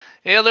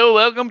Hello,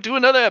 welcome to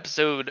another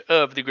episode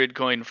of the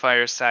Gridcoin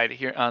Fireside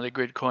here on the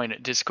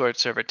Gridcoin Discord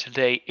server.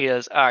 Today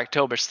is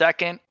October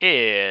 2nd.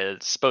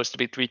 It's supposed to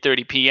be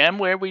 3:30 p.m.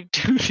 where we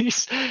do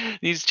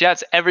these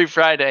chats every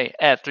Friday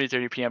at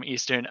 3:30 p.m.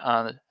 Eastern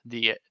on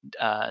the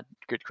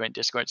Gridcoin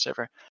Discord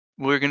server.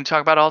 We're going to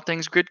talk about all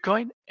things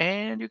Gridcoin,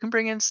 and you can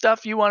bring in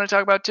stuff you want to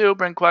talk about too,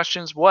 bring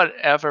questions,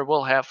 whatever.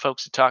 We'll have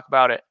folks to talk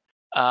about it.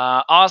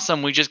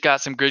 Awesome. We just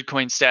got some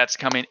Gridcoin stats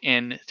coming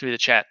in through the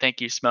chat.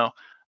 Thank you, Smo.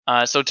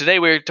 So today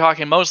we're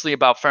talking mostly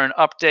about Fern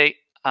update,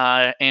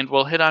 and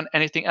we'll hit on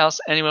anything else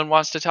anyone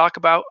wants to talk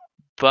about.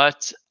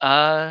 But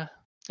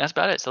that's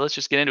about it. So let's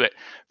just get into it.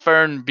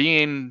 Fern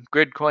being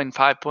Gridcoin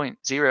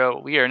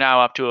 5.0, we are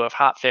now up to a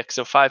hotfix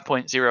of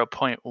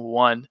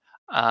 5.0.1.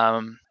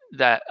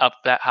 That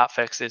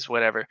hotfix is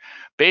whatever.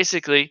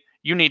 Basically,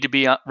 you need to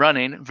be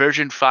running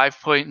version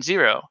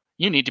 5.0.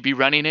 You need to be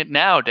running it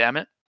now, damn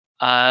it.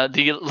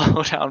 The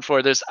lowdown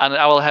for this, and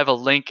I will have a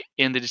link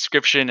in the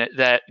description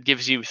that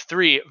gives you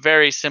 3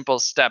 very simple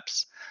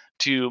steps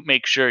to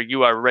make sure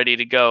you are ready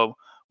to go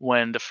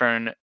when the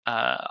Fern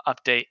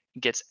update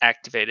gets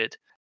activated.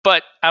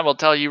 But I will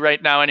tell you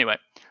right now anyway.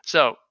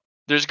 So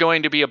there's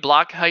going to be a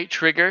block height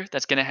trigger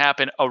that's going to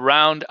happen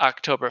around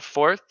October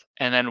 4th.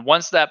 And then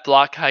once that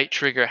block height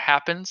trigger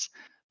happens,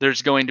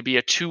 there's going to be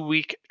a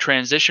 2-week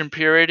transition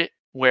period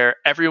where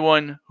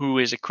everyone who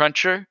is a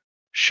cruncher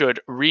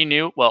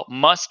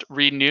must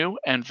renew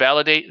and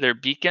validate their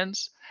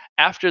beacons.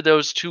 After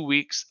those 2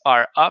 weeks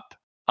are up,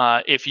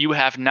 if you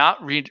have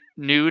not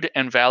renewed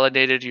and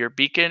validated your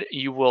beacon,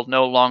 you will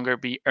no longer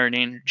be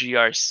earning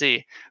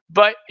GRC.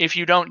 But if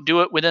you don't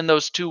do it within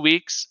those 2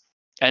 weeks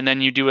and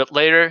then you do it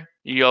later,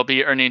 you'll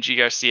be earning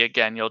GRC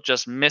again. You'll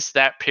just miss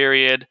that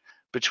period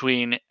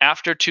between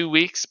after 2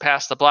 weeks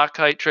past the block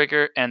height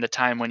trigger and the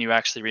time when you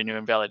actually renew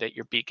and validate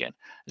your beacon.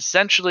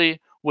 Essentially,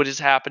 what is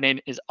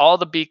happening is all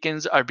the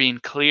beacons are being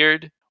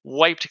cleared,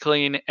 wiped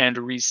clean, and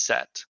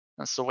reset.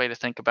 That's the way to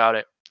think about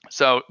it.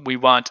 So we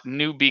want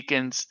new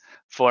beacons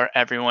for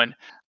everyone.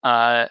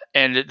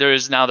 And there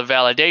is now the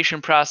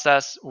validation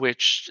process,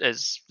 which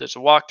is there's a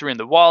walkthrough in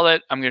the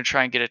wallet. I'm going to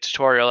try and get a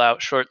tutorial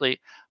out shortly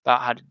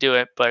about how to do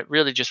it, but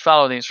really just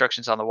follow the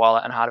instructions on the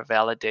wallet on how to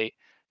validate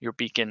your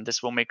beacon.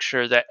 This will make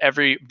sure that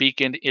every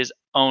beacon is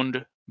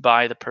owned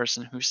by the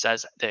person who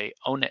says they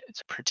own it. It's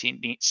a pretty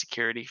neat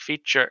security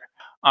feature.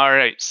 All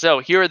right, so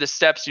here are the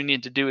steps you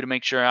need to do to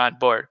make sure you're on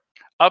board.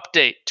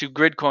 Update to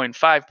Gridcoin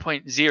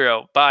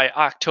 5.0 by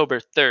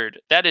October 3rd.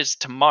 That is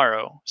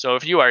tomorrow. So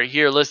if you are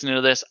here listening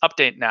to this,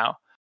 update now.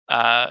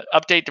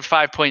 Update to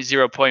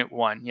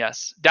 5.0.1.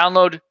 Yes.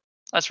 Download.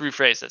 Let's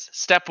rephrase this.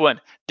 Step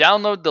 1.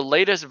 Download the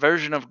latest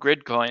version of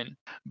Gridcoin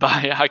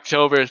by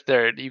October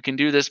 3rd. You can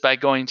do this by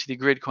going to the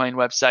Gridcoin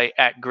website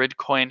at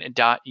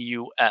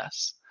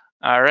gridcoin.us.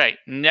 All right.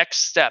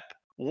 Next step.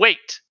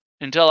 Wait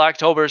until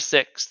October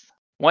 6th.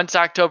 Once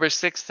October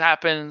 6th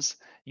happens,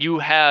 you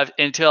have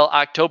until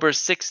October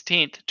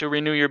 16th to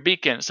renew your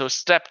beacon. So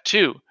step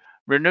 2,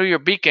 renew your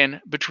beacon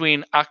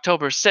between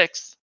October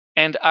 6th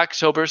and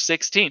October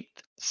 16th.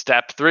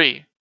 Step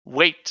 3,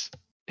 wait.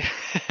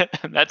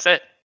 That's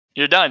it.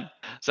 You're done.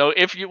 So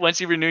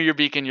once you renew your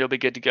beacon, you'll be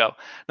good to go.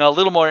 Now, a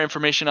little more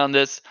information on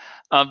this.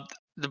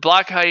 The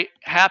block height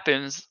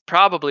happens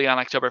probably on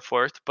October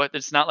 4th, but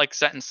it's not like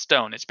set in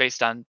stone. It's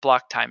based on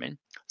block timing.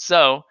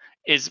 So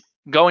it's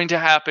going to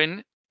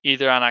happen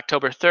either on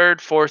October 3rd,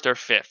 4th, or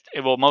 5th.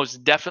 It will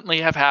most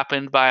definitely have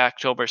happened by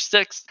October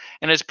 6th,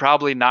 and it's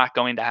probably not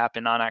going to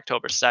happen on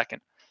October 2nd.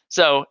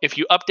 So if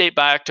you update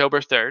by October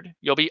 3rd,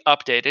 you'll be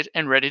updated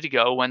and ready to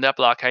go when that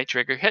block height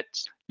trigger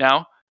hits.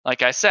 Now,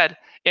 like I said,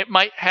 it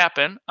might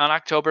happen on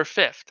October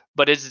 5th,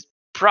 but it's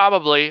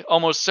probably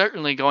almost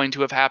certainly going to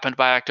have happened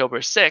by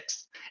October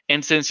 6th.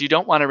 And since you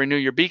don't want to renew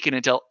your beacon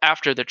until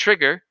after the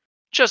trigger,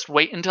 just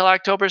wait until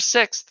October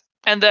 6th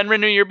and then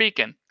renew your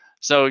beacon.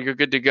 So you're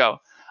good to go.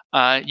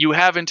 You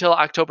have until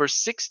October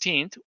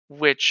 16th,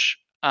 which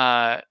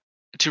to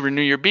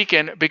renew your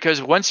beacon,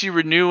 because once you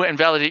renew and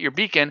validate your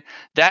beacon,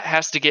 that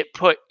has to get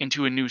put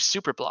into a new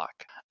super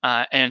block.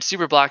 And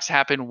super blocks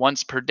happen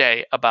once per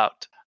day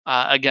about.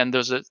 Again,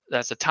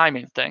 that's a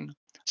timing thing.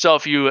 So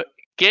if you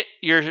get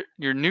your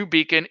new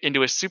beacon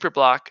into a super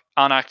block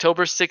on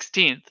October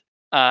 16th,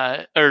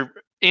 or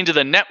into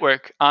the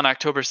network on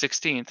October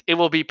 16th, it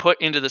will be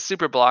put into the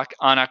super block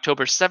on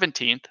October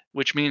 17th,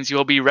 which means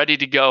you'll be ready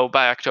to go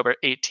by October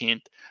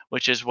 18th,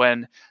 which is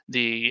when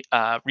the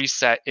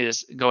reset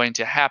is going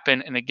to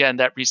happen. And again,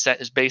 that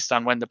reset is based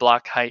on when the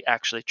block height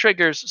actually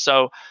triggers,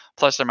 so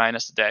plus or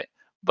minus a day.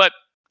 But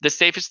the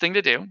safest thing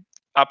to do,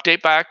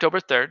 update by October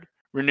 3rd,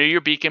 renew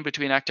your beacon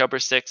between October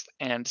 6th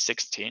and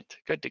 16th.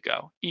 Good to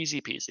go.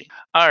 Easy peasy.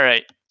 All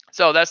right.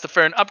 So that's the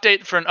Fern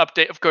update. Fern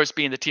update, of course,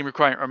 being the team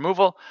requirement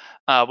removal,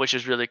 which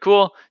is really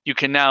cool. You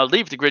can now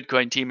leave the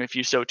Gridcoin team if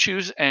you so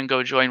choose and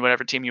go join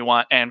whatever team you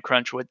want and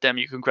crunch with them.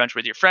 You can crunch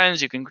with your friends.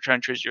 You can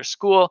crunch with your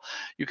school.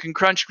 You can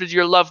crunch with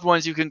your loved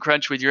ones. You can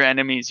crunch with your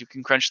enemies. You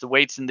can crunch the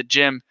weights in the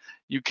gym.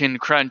 You can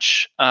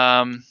crunch.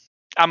 I'm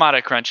out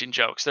of crunching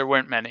jokes. There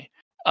weren't many.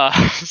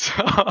 So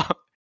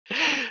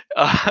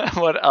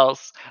What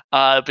else?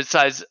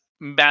 Besides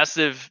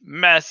massive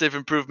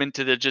improvement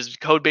to the just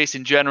code base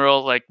in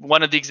general. Like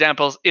one of the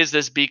examples is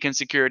this beacon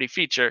security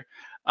feature.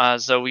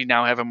 So we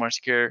now have a more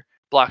secure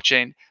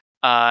blockchain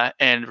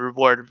and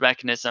reward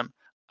mechanism.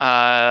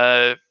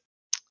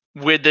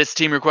 With this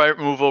team requirement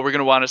removal, we're going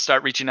to want to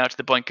start reaching out to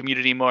the Blink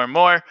community more and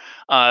more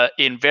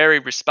in very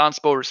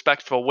responsible,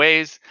 respectful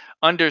ways.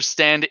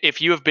 Understand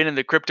if you have been in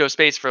the crypto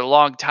space for a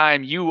long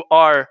time, you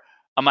are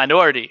a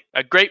minority,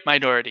 a great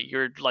minority.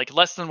 You're like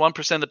less than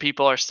 1% of the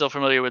people are still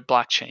familiar with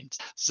blockchains.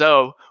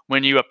 So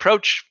when you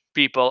approach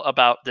people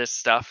about this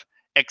stuff,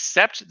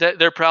 accept that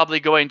they're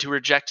probably going to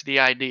reject the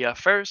idea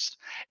first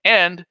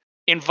and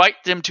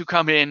invite them to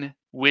come in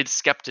with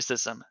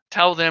skepticism.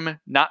 Tell them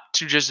not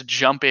to just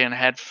jump in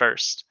head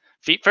first.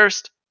 Feet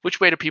first, which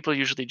way do people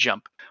usually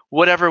jump?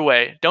 Whatever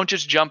way. Don't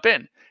just jump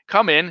in.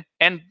 Come in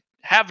and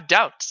have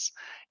doubts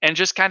and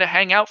just kind of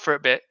hang out for a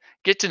bit.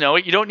 Get to know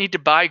it. You don't need to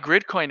buy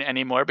Gridcoin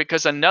anymore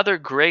because another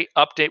great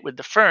update with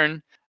the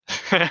Fern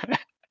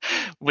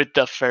with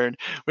the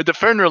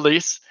Fern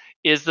release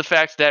is the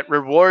fact that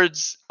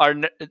rewards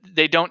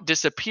they don't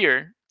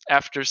disappear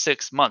after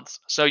 6 months.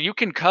 So you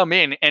can come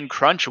in and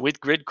crunch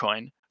with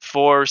Gridcoin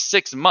for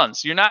 6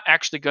 months. You're not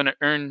actually going to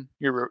earn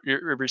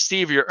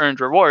receive your earned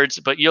rewards,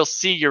 but you'll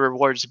see your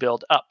rewards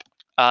build up,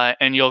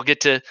 and you'll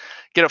get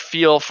a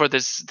feel for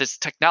this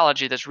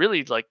technology that's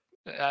really like,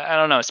 I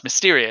don't know, it's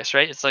mysterious,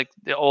 right? It's like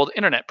the old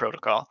internet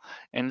protocol,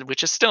 and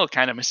which is still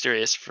kind of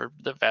mysterious for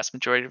the vast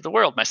majority of the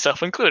world,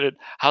 myself included.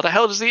 How the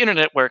hell does the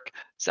internet work?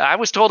 So I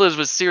was told it was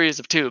a series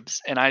of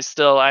tubes, and I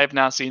have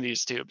not seen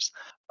these tubes.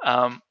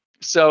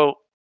 So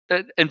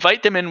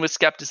invite them in with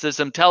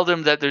skepticism. Tell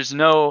them that there's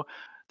no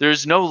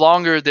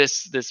longer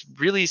this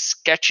really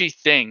sketchy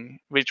thing,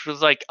 which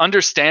was like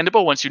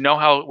understandable once you know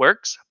how it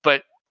works,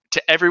 but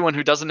to everyone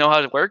who doesn't know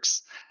how it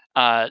works,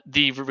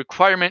 the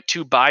requirement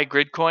to buy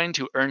Gridcoin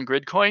to earn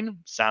Gridcoin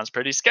sounds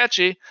pretty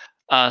sketchy.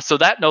 So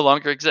that no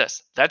longer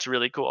exists. That's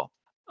really cool.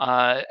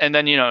 And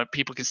then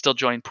people can still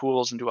join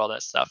pools and do all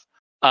that stuff.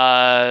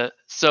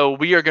 So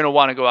we are going to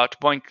want to go out to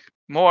Boink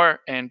more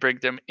and bring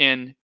them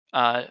in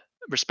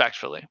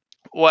respectfully.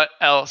 What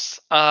else?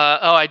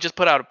 I just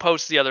put out a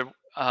post the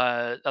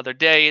other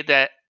day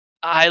that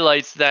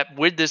highlights that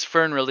with this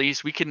Fern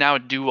release, we can now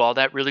do all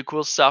that really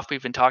cool stuff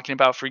we've been talking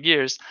about for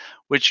years,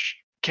 which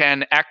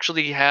can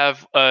actually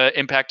have an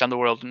impact on the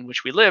world in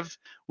which we live,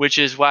 which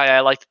is why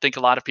I like to think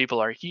a lot of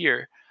people are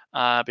here,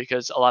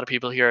 because a lot of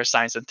people here are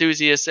science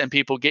enthusiasts, and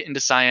people get into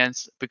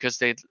science because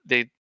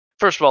they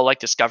first of all like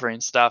discovering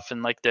stuff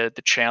and like the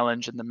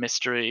challenge and the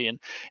mystery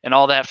and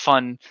all that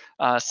fun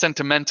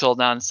sentimental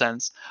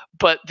nonsense.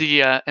 But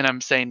and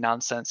I'm saying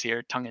nonsense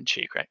here tongue in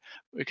cheek, right?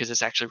 Because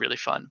it's actually really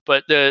fun.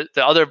 But the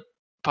other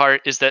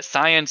part is that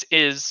science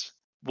is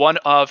one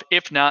of,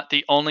 if not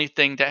the only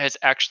thing that has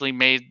actually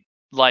made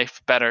life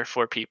better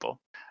for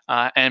people.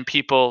 And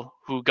people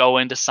who go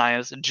into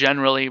science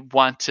generally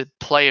want to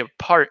play a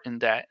part in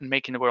that and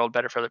making the world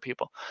better for other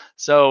people.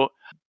 So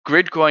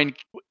Gridcoin,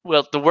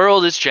 well, the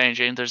world is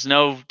changing. There's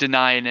no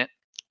denying it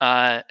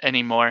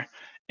anymore.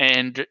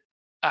 And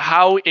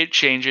how it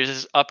changes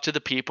is up to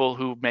the people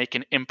who make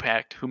an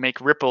impact, who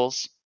make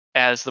ripples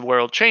as the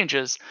world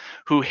changes,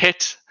 who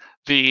hit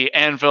the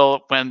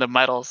anvil when the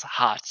metal's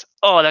hot.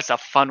 Oh, that's a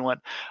fun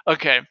one.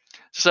 Okay,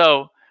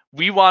 so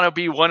we want to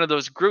be one of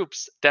those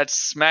groups that's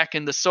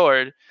smacking the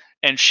sword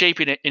and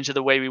shaping it into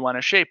the way we want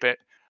to shape it.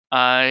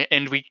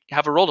 And we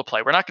have a role to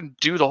play. We're not going to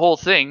do the whole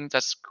thing.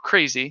 That's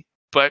crazy.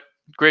 But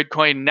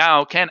Gridcoin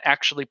now can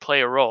actually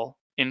play a role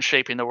in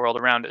shaping the world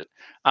around it.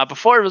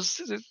 Before it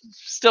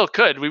still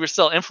could. We were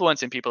still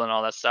influencing people and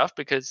all that stuff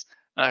because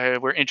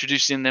we're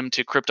introducing them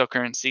to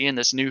cryptocurrency in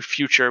this new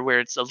future where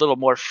it's a little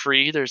more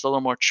free. There's a little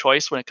more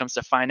choice when it comes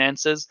to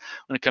finances,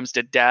 when it comes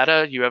to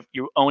data.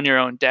 You own your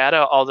own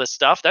data, all this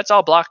stuff. That's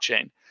all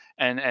blockchain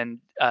and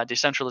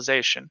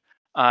decentralization.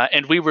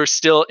 And we were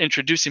still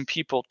introducing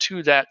people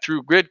to that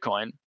through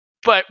Gridcoin,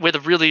 but with a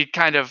really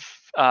kind of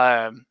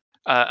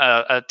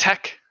a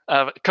tech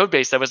code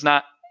base that was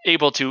not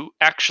able to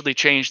actually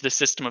change the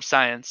system of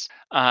science.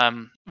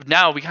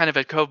 Now we kind of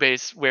have a code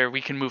base where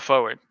we can move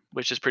forward,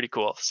 which is pretty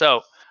cool.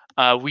 So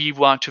we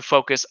want to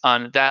focus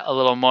on that a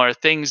little more.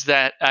 Things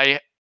that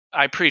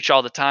I preach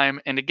all the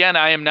time. And again,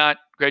 I am not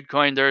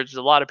Gridcoin. There's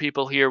a lot of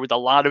people here with a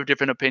lot of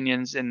different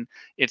opinions, and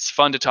it's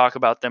fun to talk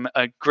about them.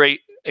 A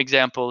great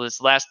example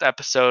is last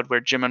episode where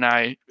Jim and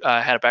I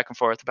had a back and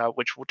forth about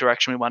which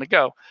direction we want to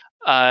go.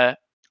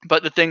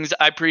 But the things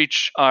I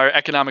preach are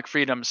economic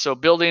freedom. So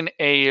building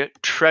a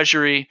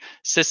treasury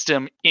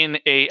system in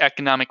a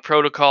economic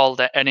protocol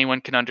that anyone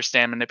can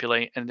understand,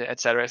 manipulate, and et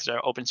cetera,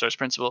 open source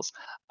principles.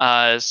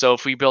 So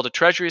if we build a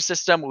treasury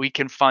system, we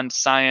can fund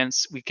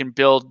science. We can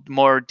build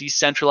more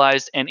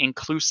decentralized and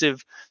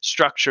inclusive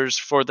structures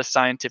for the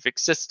scientific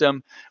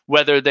system,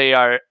 whether they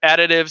are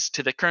additives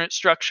to the current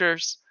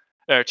structures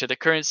or to the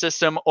current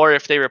system, or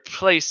if they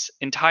replace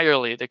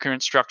entirely the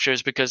current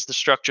structures because the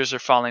structures are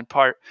falling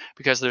apart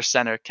because their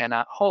center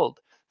cannot hold.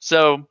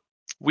 So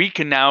we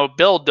can now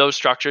build those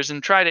structures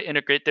and try to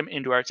integrate them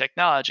into our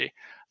technology.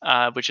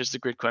 which is the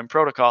Gridcoin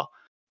protocol.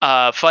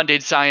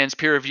 Funded science,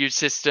 peer-reviewed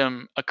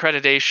system,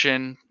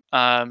 accreditation,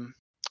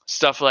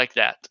 stuff like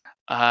that.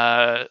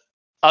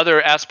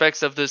 Other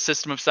aspects of the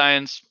system of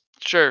science,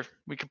 sure,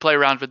 we can play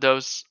around with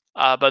those,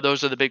 but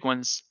those are the big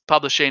ones: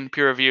 publishing,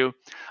 peer review.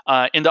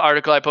 In the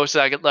article I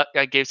posted,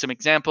 I gave some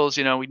examples.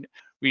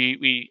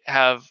 We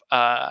have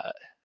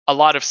a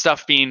lot of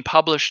stuff being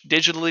published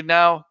digitally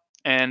now,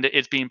 and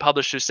it's being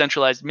published through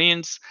centralized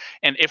means.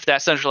 And if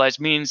that centralized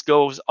means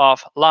goes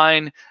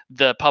offline,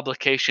 the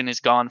publication is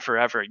gone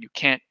forever. You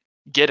can't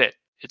get it.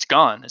 It's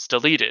gone. It's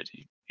deleted.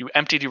 You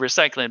emptied your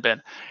recycling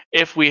bin.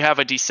 If we have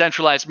a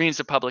decentralized means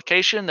of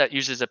publication that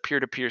uses a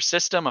peer-to-peer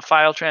system, a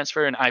file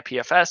transfer, an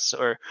IPFS,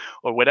 or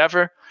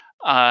whatever,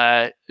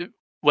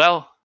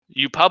 well,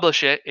 you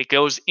publish it, it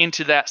goes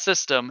into that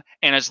system,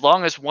 and as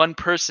long as one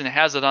person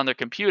has it on their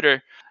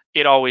computer,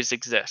 it always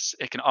exists.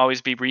 It can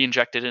always be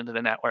re-injected into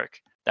the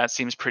network. That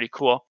seems pretty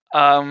cool.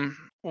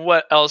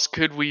 What else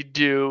could we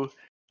do?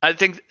 I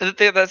think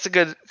that's a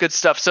good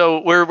stuff.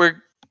 So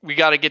we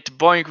got to get to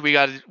BOINC. We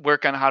got to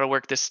work on how to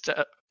work this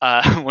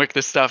work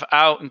this stuff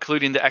out,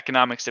 including the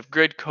economics of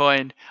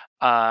Gridcoin,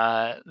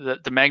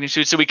 the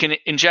magnitude, so we can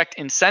inject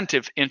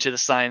incentive into the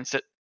science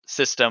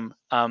system.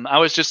 I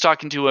was just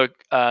talking to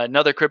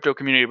another crypto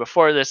community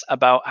before this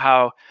about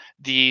how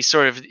the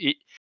sort of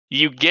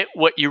you get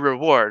what you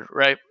reward,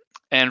 right?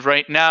 And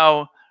right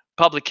now,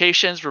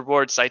 publications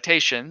reward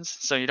citations,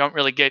 so you don't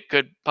really get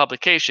good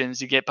publications.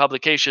 You get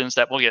publications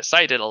that will get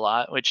cited a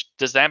lot. Which,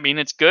 does that mean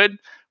it's good?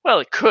 Well,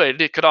 it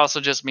could. It could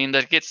also just mean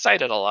that it gets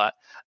cited a lot.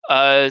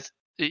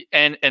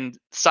 And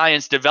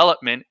science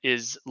development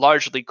is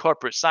largely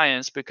corporate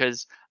science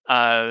because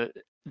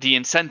the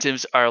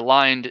incentives are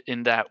aligned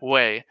in that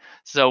way.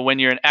 So when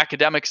you're an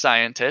academic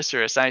scientist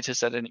or a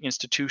scientist at an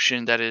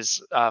institution that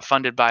is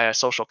funded by a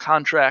social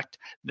contract,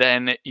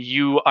 then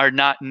you are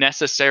not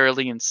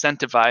necessarily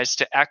incentivized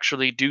to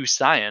actually do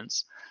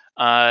science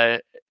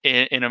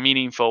in a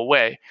meaningful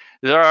way.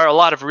 There are a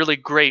lot of really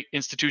great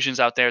institutions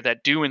out there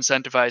that do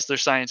incentivize their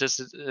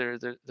scientists,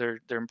 their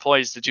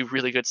employees to do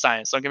really good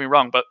science. Don't get me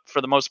wrong, but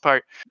for the most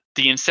part,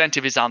 the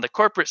incentive is on the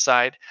corporate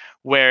side,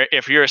 where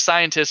if you're a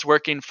scientist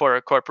working for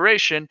a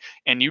corporation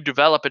and you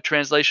develop a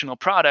translational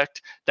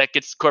product that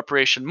gets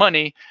corporation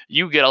money,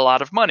 you get a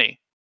lot of money.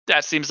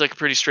 That seems like a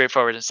pretty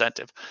straightforward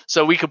incentive.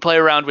 So we could play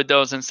around with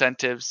those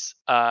incentives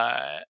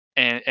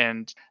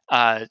and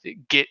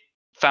get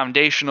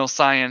foundational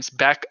science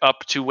back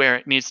up to where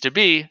it needs to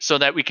be so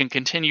that we can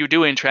continue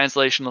doing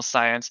translational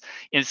science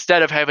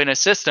instead of having a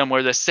system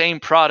where the same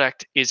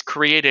product is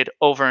created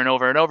over and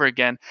over and over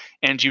again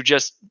and you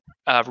just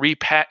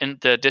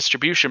repatent the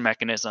distribution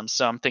mechanism.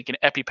 So I'm thinking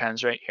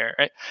EpiPens right here,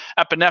 right?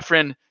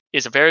 Epinephrine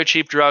is a very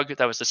cheap drug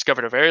that was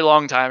discovered a very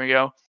long time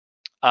ago,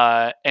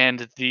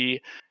 and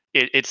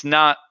it's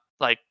not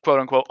like quote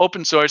unquote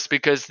open source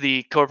because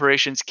the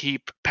corporations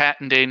keep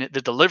patenting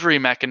the delivery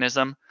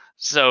mechanism.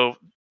 So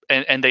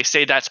and they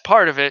say that's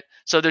part of it.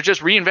 So they're just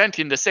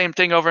reinventing the same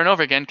thing over and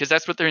over again because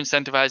that's what they're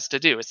incentivized to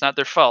do. It's not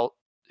their fault.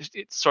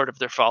 It's sort of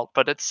their fault,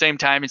 but at the same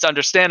time, it's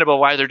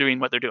understandable why they're doing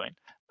what they're doing.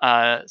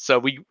 So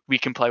we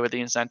can play with the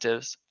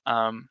incentives.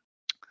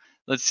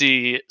 Let's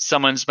see.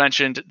 Someone's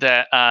mentioned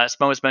that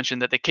Smo has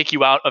mentioned that they kick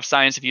you out of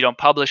science if you don't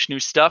publish new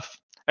stuff,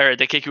 or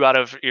they kick you out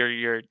of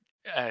your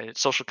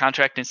social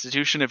contract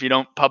institution if you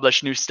don't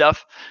publish new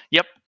stuff.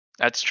 Yep,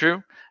 that's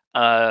true.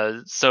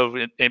 So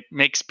it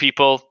makes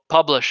people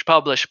publish,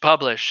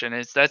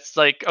 and that's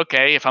like,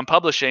 okay, if I'm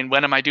publishing,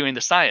 when am I doing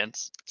the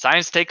science?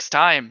 Science takes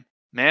time,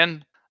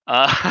 man.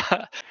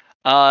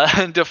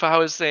 Defoe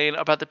was saying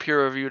about the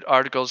peer-reviewed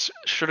articles,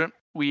 shouldn't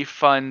we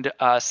fund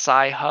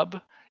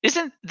Sci-Hub?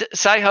 Isn't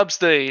Sci-Hub's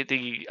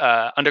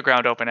the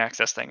underground open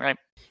access thing, right?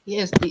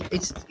 Yes,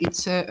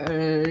 it's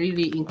a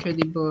really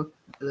incredible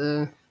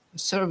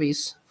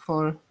service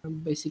for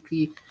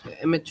basically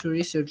amateur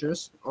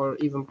researchers or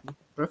even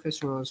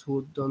professionals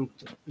who don't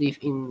live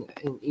in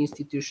an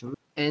institution.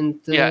 And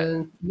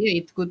Yeah.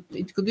 it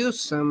could use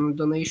some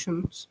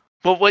donations.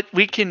 Well, what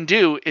we can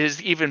do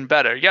is even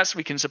better. Yes,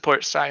 we can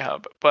support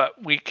Sci-Hub, but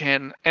we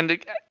can,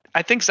 and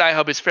I think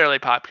Sci-Hub is fairly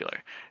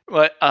popular.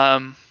 But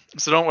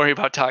so don't worry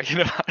about talking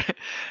about it.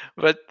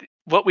 But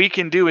what we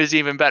can do is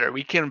even better.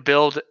 We can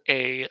build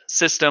a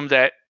system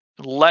that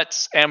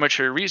lets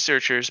amateur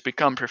researchers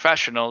become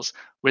professionals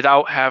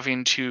without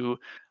having to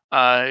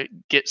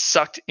get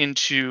sucked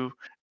into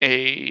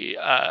a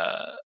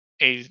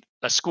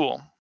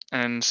school.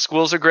 And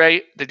schools are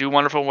great; they do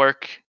wonderful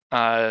work.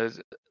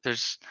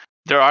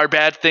 There are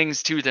bad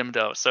things to them,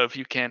 though. So if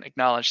you can't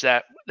acknowledge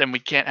that, then we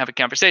can't have a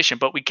conversation.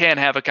 But we can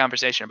have a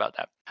conversation about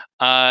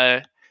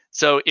that.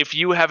 So if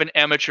you have an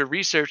amateur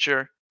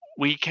researcher,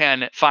 we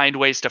can find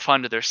ways to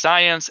fund their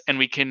science, and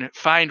we can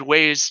find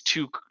ways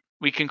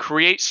we can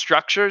create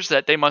structures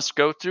that they must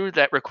go through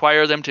that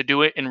require them to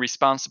do it in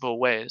responsible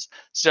ways.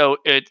 So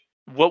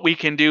what we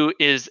can do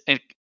is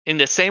in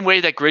the same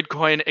way that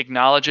Gridcoin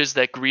acknowledges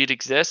that greed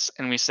exists,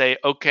 and we say,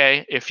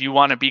 okay, if you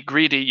want to be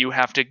greedy, you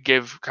have to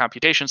give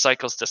computation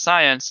cycles to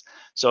science.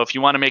 So if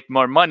you want to make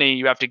more money,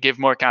 you have to give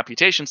more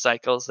computation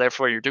cycles.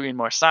 Therefore, you're doing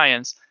more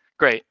science.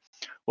 Great.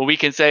 What we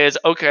can say is,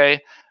 okay,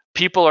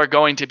 people are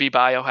going to be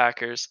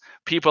biohackers.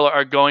 People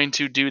are going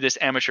to do this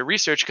amateur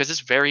research because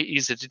it's very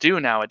easy to do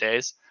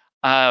nowadays.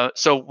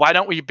 So why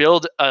don't we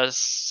build a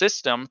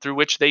system through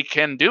which they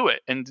can do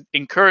it and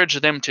encourage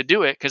them to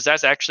do it? Because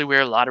that's actually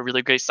where a lot of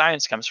really great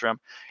science comes from.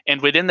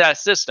 And within that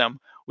system,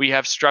 we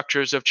have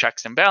structures of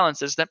checks and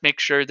balances that make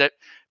sure that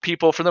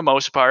people, for the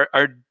most part,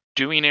 are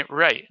doing it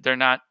right. They're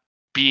not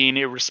being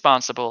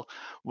irresponsible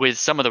with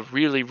some of the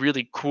really,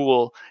 really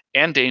cool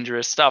and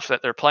dangerous stuff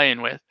that they're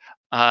playing with.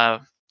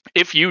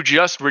 If you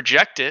just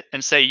reject it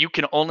and say you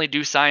can only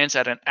do science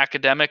at an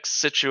academic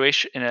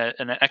situation, in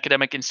an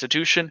academic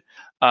institution,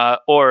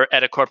 or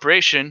at a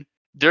corporation,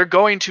 they're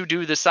going to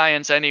do the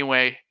science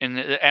anyway, and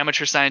the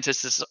amateur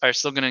scientists are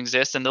still going to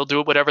exist, and they'll do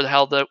it whatever the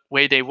hell the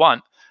way they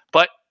want.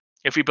 But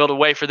if we build a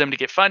way for them to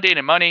get funding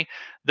and money,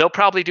 they'll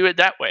probably do it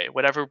that way.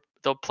 Whatever,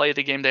 they'll play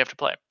the game they have to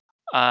play.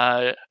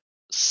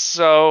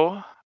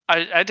 So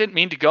I didn't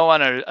mean to go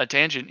on a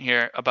tangent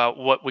here about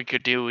what we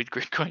could do with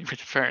Gridcoin with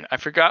Fern. I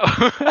forgot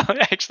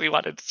what I actually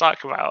wanted to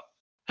talk about.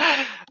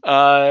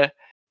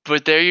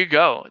 But there you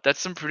go. That's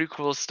some pretty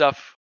cool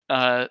stuff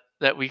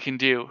that we can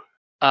do.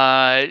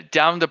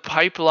 Down the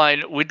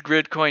pipeline with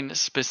Gridcoin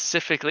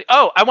specifically.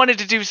 Oh, I wanted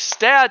to do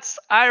stats.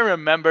 I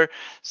remember.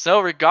 So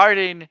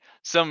regarding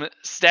some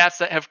stats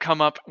that have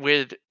come up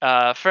with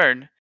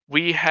Fern,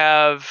 we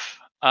have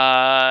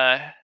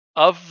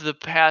of the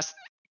past.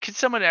 Could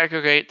someone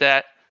aggregate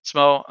that,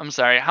 Smo? I'm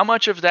sorry. How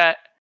much of that?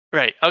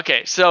 Right.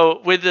 Okay.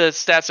 So with the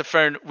stats of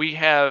Fern, we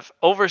have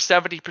over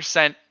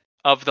 70%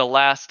 of the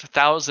last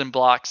 1,000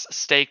 blocks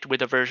staked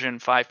with a version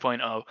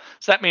 5.0.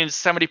 So that means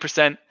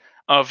 70%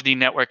 of the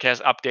network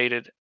has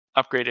updated,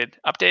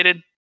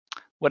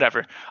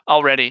 whatever,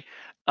 already,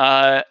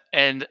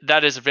 and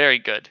that is very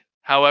good.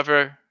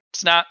 However,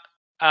 it's not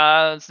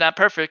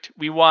perfect.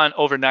 We want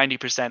over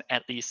 90%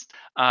 at least,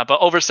 but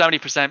over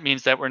 70%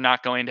 means that we're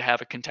not going to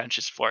have a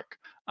contentious fork.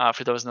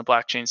 For those in the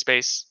blockchain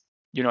space,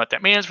 you know what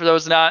that means. For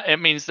those not, it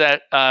means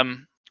that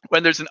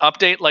when there's an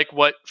update like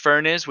what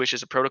Fern is, which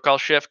is a protocol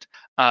shift,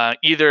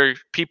 either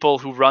people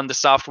who run the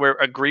software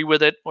agree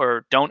with it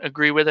or don't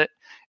agree with it.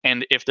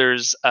 And if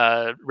there's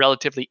a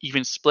relatively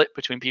even split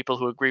between people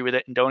who agree with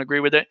it and don't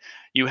agree with it,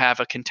 you have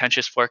a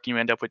contentious fork. You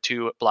end up with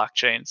two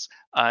blockchains.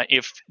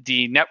 If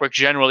the network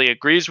generally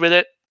agrees with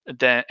it,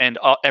 then and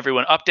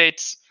everyone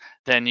updates,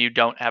 then you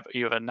have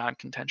a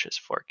non-contentious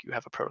fork. You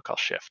have a protocol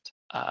shift.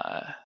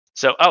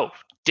 Oh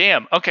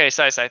damn. Okay,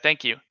 Sai,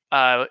 thank you.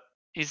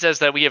 He says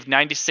that we have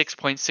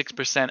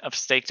 96.6% of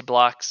staked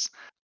blocks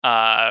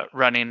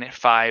running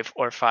 5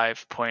 or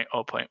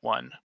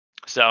 5.0.1.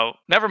 So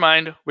never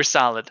mind, we're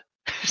solid.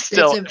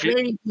 Still, That's a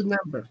very good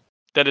number.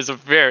 That is a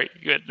very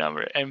good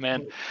number.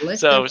 Amen.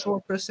 Less So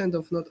than 4%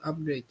 of not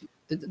upgraded.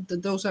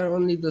 Those are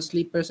only the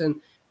sleepers,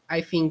 and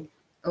I think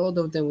a lot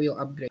of them will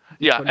upgrade.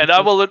 Yeah, and I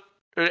will.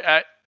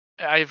 I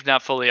have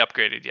not fully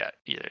upgraded yet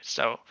either.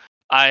 So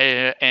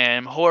I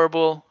am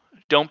horrible.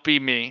 Don't be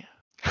me.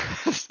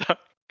 So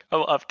I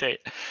will update.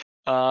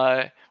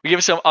 We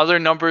give some other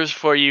numbers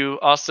for you.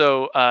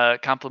 Also,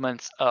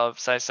 compliments of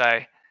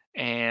Sai,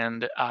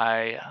 and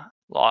I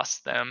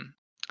lost them.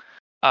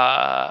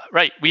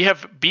 Right, we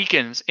have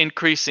beacons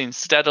increasing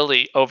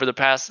steadily over the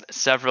past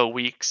several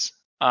weeks.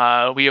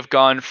 We have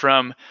gone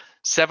from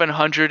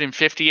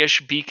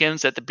 750-ish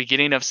beacons at the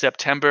beginning of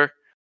September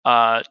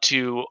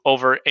to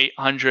over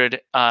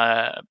 800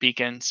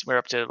 beacons. We're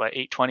up to about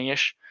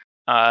 820-ish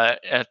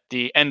at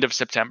the end of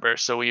September.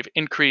 So we've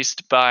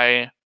increased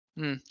by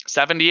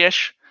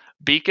 70-ish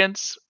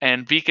beacons,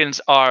 and beacons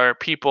are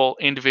people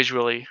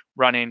individually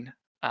running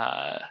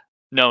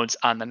nodes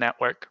on the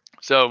network.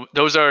 So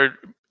those are,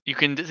 you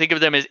can think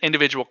of them as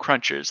individual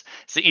crunchers.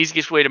 It's the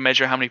easiest way to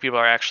measure how many people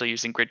are actually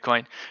using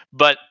Gridcoin.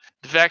 But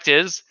the fact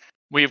is,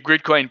 we have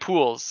Gridcoin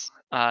pools.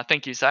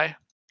 Thank you, Sai.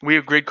 We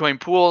have Gridcoin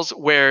pools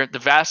where the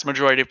vast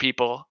majority of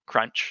people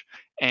crunch.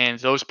 And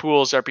those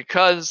pools are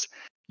because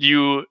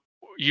you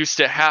used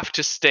to have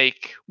to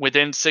stake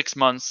within 6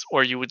 months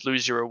or you would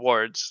lose your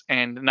rewards.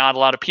 And not a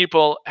lot of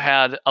people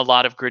had a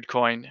lot of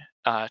Gridcoin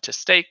to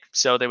stake,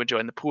 so they would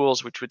join the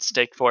pools, which would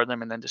stake for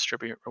them and then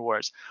distribute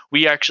rewards.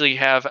 We actually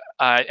have,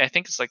 I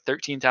think it's like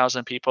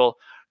 13,000 people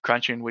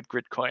crunching with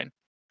Gridcoin,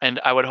 and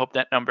I would hope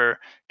that number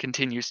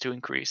continues to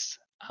increase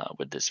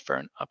with this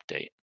Fern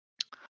update.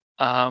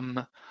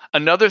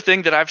 Another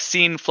thing that I've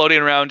seen floating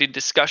around in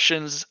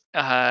discussions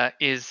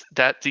is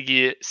that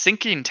the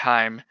syncing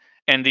time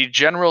and the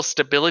general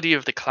stability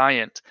of the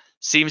client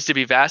seems to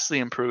be vastly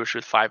improved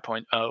with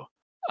 5.0.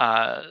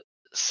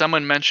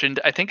 Someone mentioned,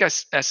 I think I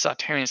saw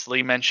Terrence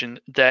Lee mention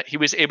that he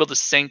was able to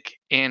sync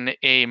in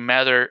a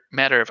matter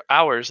of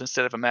hours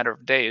instead of a matter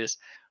of days,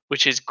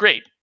 which is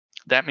great.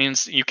 That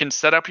means you can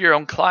set up your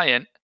own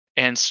client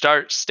and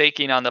start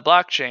staking on the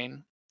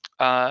blockchain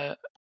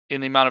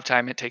in the amount of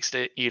time it takes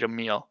to eat a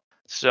meal.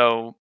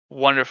 So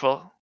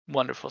wonderful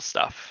Wonderful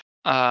stuff.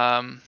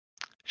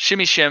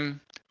 Shimmy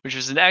Shim, which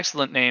is an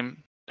excellent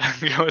name,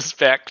 goes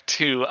back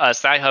to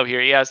Sci-Hub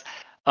here. He has,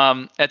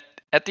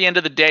 at the end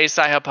of the day,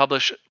 Sci-Hub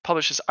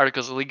publishes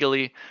articles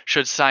legally.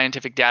 Should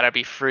scientific data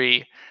be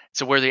free? It's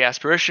a worthy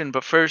aspiration,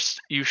 but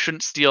first, you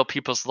shouldn't steal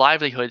people's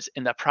livelihoods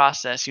in the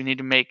process. You need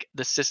to make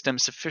the system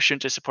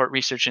sufficient to support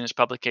research in its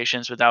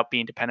publications without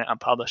being dependent on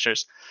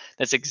publishers.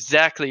 That's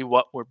exactly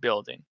what we're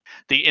building.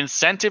 The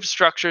incentive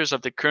structures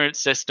of the current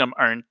system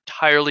are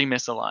entirely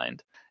misaligned.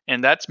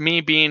 And that's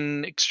me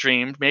being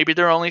extreme. Maybe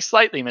they're only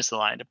slightly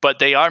misaligned, but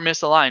they are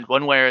misaligned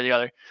one way or the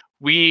other.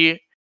 We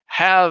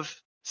have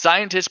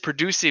scientists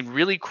producing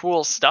really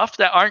cool stuff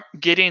that aren't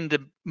getting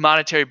the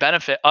monetary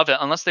benefit of it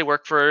unless they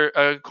work for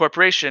a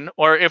corporation,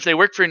 or if they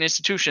work for an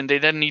institution, they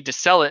then need to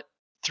sell it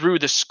through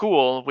the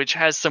school, which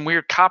has some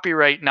weird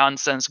copyright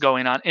nonsense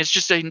going on. It's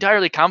just an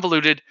entirely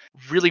convoluted,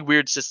 really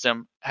weird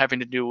system having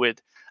to do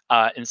with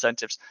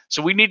incentives.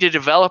 So we need to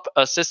develop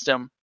a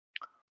system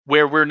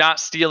where we're not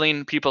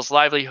stealing people's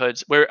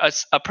livelihoods, where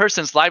a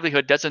person's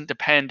livelihood doesn't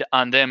depend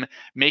on them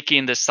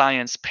making the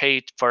science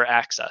pay for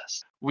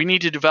access. We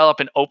need to develop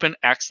an open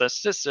access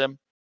system,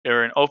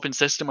 or an open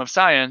system of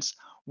science,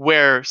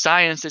 where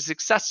science is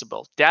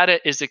accessible.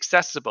 Data is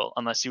accessible,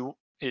 unless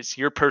it's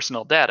your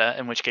personal data,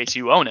 in which case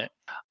you own it.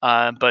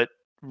 But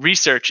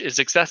research is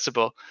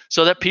accessible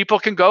so that people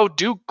can go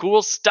do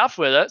cool stuff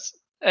with us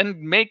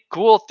and make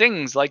cool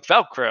things like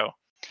Velcro.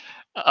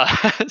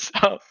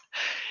 So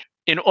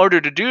in order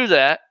to do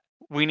that,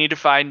 we need to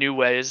find new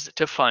ways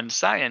to fund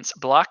science.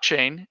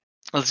 Blockchain,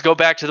 let's go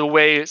back to the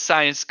way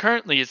science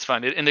currently is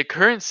funded. In the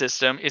current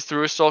system is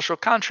through a social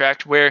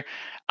contract where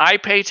I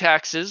pay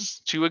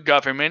taxes to a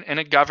government and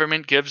a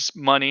government gives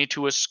money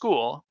to a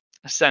school,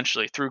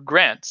 essentially through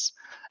grants.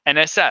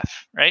 NSF,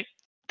 right?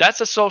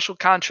 That's a social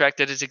contract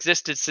that has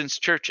existed since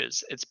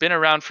churches. It's been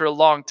around for a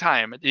long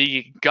time.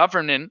 The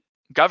government,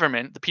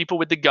 the people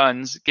with the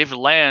guns, give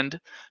land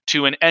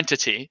to an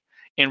entity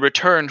in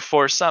return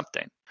for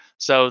something.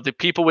 So the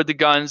people with the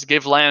guns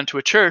give land to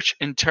a church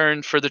in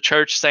turn for the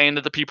church saying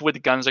that the people with the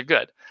guns are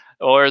good,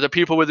 or the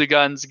people with the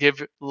guns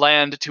give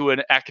land to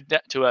an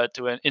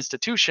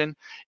institution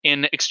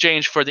in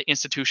exchange for the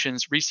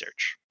institution's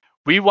research.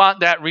 We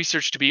want that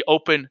research to be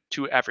open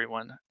to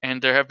everyone,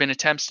 and there have been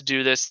attempts to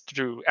do this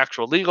through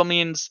actual legal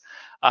means.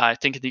 I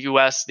think in the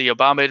U.S., the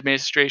Obama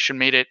administration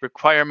made it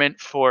requirement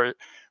for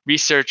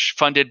research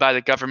funded by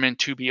the government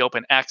to be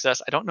open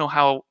access. I don't know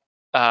how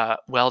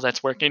well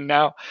that's working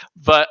now,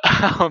 but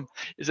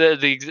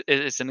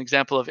it's an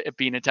example of it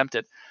being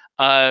attempted.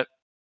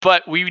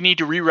 But we need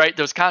to rewrite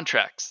those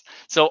contracts.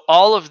 So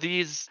all of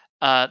these,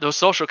 those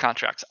social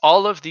contracts,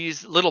 all of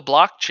these little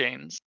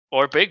blockchains,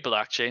 or big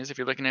blockchains, if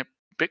you're looking at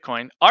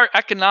Bitcoin, are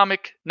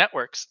economic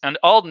networks, and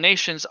all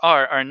nations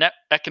are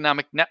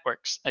economic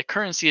networks. A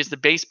currency is the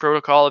base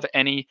protocol of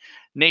any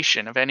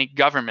nation, of any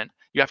government.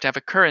 You have to have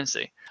a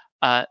currency.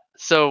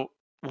 So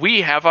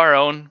we have our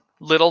own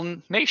little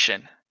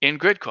nation in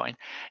Gridcoin,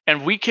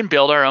 and we can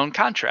build our own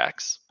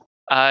contracts.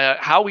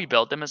 How we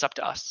build them is up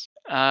to us.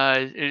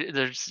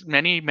 There's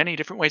many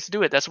different ways to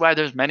do it. That's why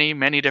there's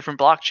many different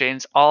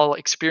blockchains all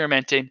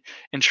experimenting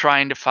and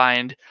trying to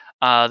find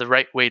the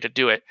right way to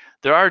do it.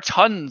 There are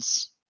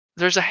tons.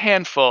 There's a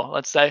handful,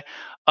 let's say,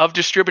 of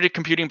distributed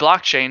computing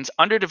blockchains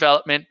under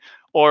development,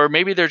 or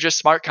maybe they're just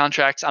smart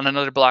contracts on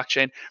another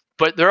blockchain,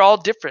 but they're all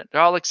different.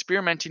 They're all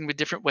experimenting with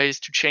different ways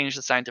to change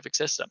the scientific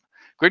system.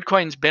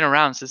 Gridcoin's been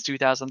around since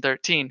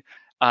 2013,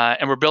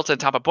 and we're built on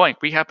top of BOINC.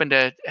 We happen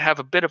to have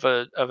a bit of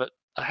a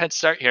head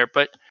start here,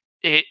 but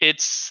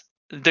it's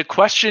the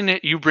question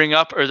that you bring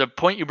up, or the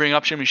point you bring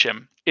up, Shimmy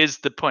Shim, is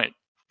the point.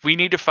 We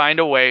need to find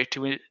a way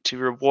to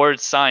reward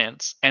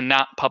science and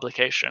not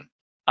publication.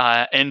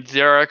 And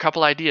there are a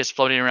couple ideas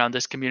floating around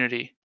this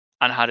community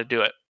on how to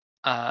do it.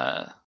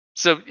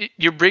 So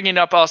you're bringing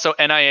up also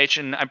NIH,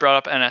 and I brought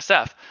up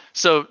NSF.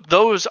 So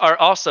those are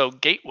also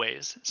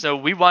gateways. So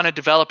we want to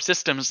develop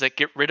systems that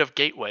get rid of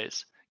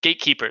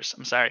gatekeepers.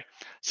 I'm sorry.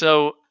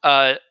 So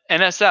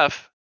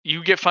NSF,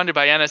 you get funded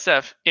by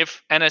NSF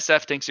if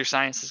NSF thinks your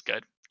science is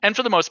good. And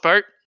for the most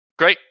part,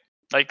 great.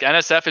 Like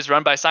NSF is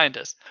run by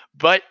scientists.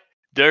 But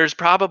there's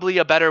probably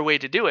a better way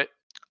to do it,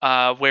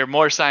 where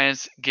more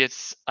science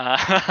gets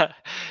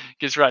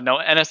gets run. No,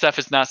 NSF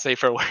is not safe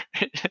for work.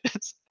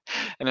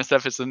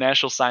 NSF is the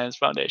National Science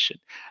Foundation,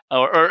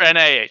 or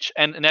NIH,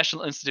 and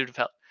National Institute of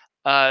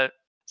Health.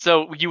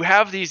 So you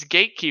have these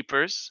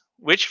gatekeepers,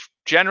 which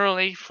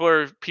generally,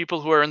 for people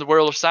who are in the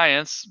world of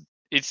science,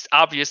 it's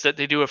obvious that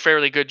they do a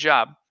fairly good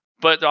job.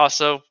 But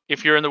also,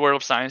 if you're in the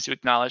world of science, you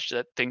acknowledge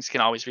that things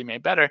can always be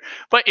made better.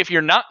 But if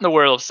you're not in the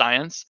world of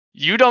science,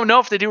 you don't know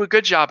if they do a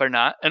good job or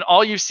not, and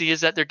all you see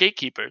is that they're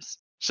gatekeepers.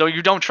 So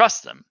you don't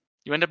trust them.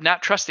 You end up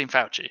not trusting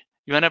Fauci.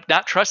 You end up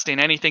not trusting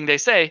anything they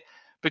say,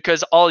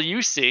 because all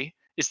you see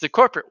is the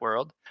corporate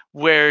world,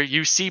 where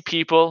you see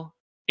people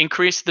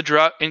increase the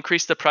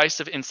price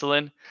of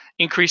insulin,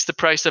 increase the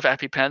price of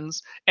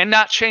EpiPens, and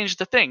not change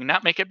the thing,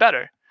 not make it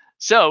better.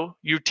 So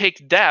you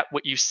take that,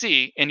 what you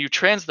see, and you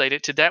translate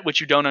it to that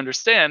which you don't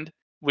understand,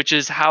 which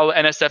is how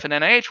NSF and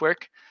NIH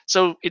work.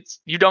 So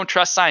you don't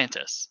trust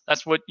scientists.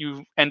 That's what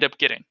you end up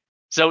getting.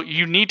 So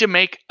you need to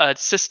make a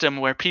system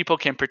where people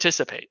can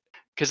participate,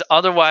 because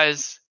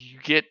otherwise you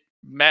get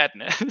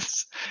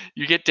madness.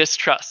 You get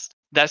distrust.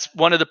 That's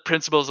one of the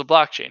principles of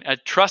blockchain, a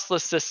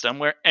trustless system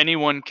where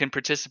anyone can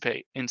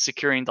participate in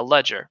securing the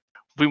ledger.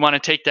 We want to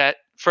take that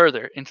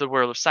further into the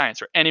world of science,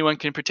 where anyone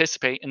can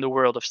participate in the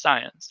world of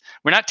science.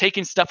 We're not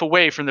taking stuff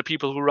away from the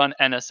people who run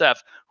NSF,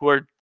 who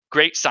are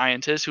great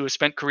scientists, who have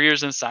spent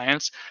careers in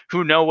science,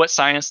 who know what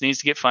science needs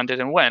to get funded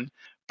and when.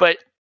 But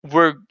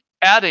we're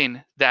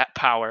adding that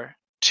power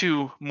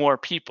to more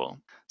people.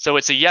 So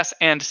it's a yes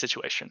and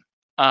situation.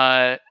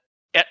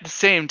 At the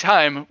same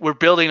time, we're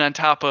building on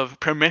top of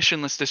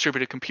permissionless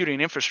distributed computing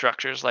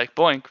infrastructures like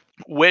BOINC,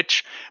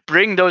 which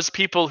bring those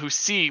people who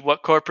see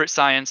what corporate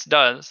science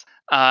does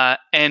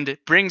and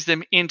brings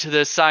them into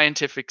the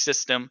scientific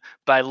system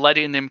by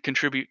letting them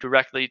contribute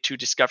directly to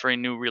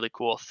discovering new, really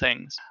cool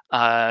things.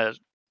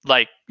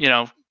 Like,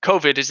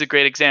 COVID is a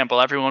great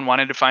example. Everyone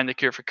wanted to find the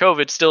cure for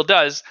COVID, still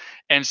does.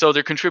 And so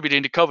they're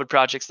contributing to COVID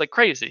projects like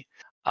crazy.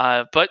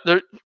 But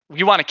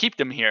we want to keep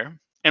them here.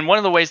 And one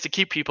of the ways to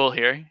keep people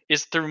here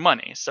is through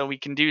money. So we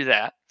can do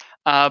that.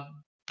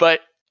 But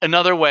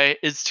another way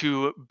is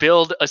to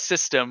build a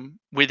system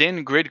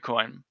within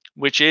Gridcoin,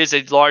 which is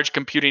a large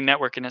computing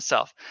network in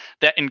itself,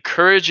 that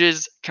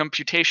encourages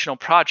computational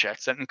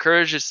projects, that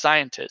encourages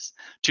scientists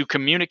to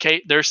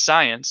communicate their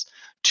science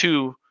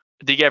to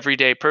the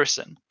everyday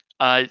person.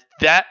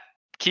 That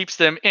keeps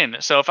them in.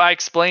 So if I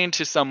explain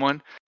to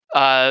someone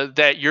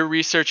that your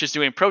research is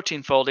doing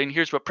protein folding,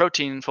 here's what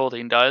protein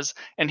folding does,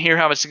 and here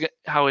how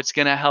it's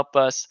going to help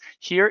us.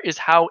 Here is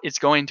how it's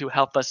going to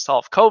help us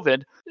solve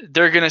COVID.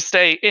 They're going to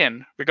stay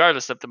in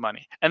regardless of the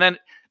money. And then,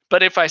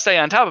 but if I say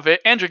on top of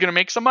it, and you're going to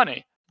make some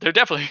money, they're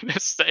definitely going to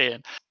stay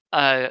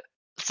in.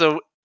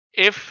 So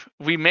if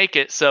we make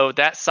it so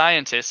that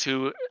scientist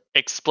who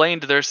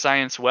explained their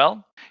science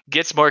well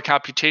gets more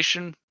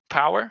computation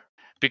power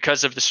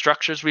because of the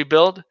structures we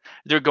build,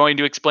 they're going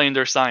to explain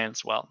their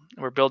science well.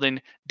 We're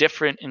building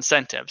different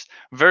incentives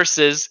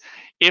versus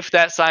if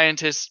that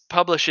scientist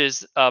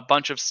publishes a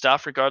bunch of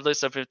stuff,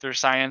 regardless of if their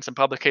science and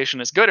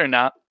publication is good or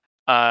not,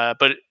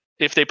 but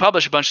if they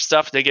publish a bunch of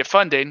stuff, they get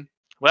funding.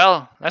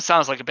 Well, that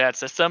sounds like a bad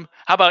system.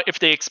 How about if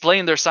they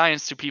explain their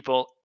science to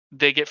people,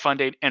 they get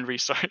funding and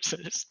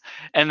resources?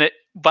 And that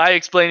by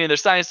explaining their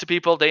science to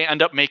people, they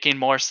end up making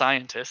more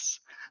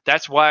scientists.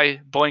 That's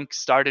why BOINC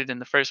started in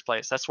the first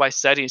place. That's why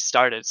SETI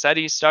started.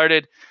 SETI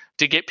started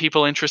to get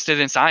people interested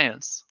in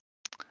science.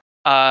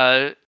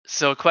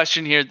 So a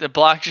question here, the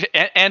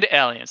blockchain and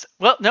aliens.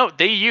 Well, no,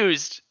 they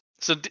used,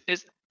 so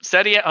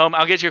SETI at Home,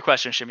 I'll get to your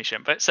question, Shimmy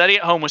Shim, but SETI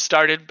at Home was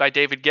started by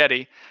David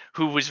Getty,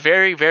 who was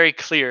very, very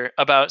clear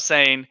about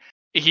saying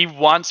he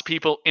wants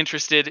people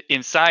interested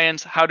in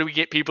science. How do we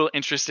get people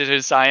interested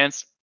in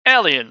science?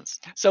 Aliens.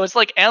 So it's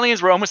like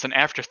aliens were almost an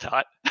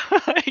afterthought.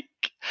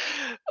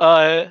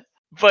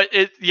 But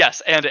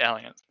yes, and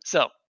aliens.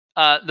 So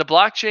the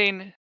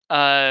blockchain,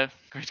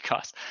 great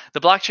cost. The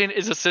blockchain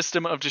is a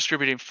system of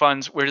distributing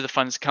funds. Where do the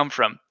funds come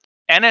from?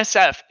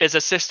 NSF is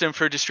a system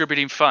for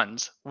distributing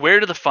funds.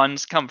 Where do the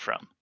funds come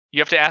from?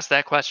 You have to ask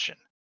that question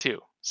too.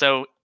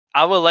 So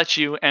I will let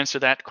you answer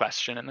that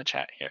question in the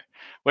chat here.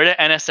 Where do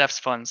NSF's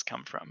funds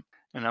come from?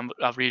 And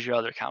I'll read your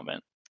other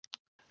comment.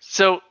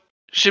 So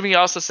Shimmy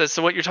also says,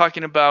 so what you're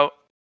talking about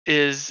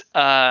is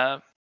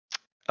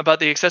about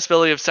the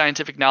accessibility of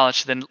scientific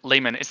knowledge to the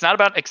layman. It's not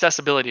about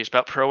accessibility, it's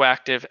about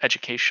proactive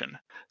education.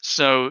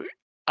 So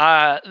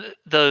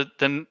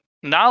the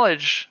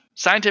knowledge,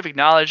 scientific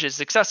knowledge, is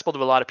accessible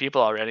to a lot of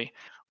people already,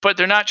 but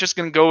they're not just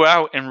going to go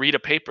out and read a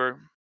paper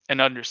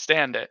and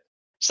understand it.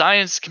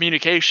 Science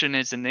communication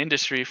is an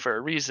industry for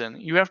a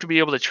reason. You have to be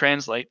able to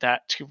translate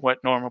that to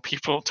what normal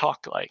people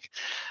talk like.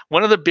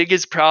 One of the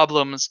biggest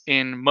problems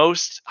in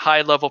most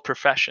high-level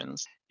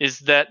professions is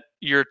that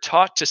you're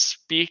taught to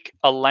speak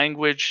a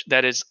language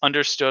that is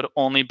understood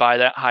only by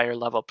that higher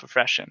level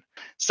profession.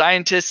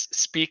 Scientists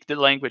speak the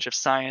language of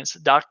science,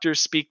 doctors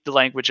speak the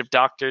language of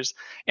doctors,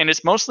 and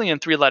it's mostly in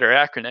 3-letter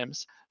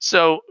acronyms.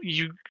 So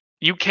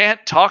you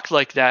can't talk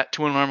like that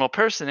to a normal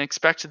person and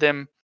expect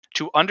them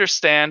to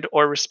understand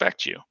or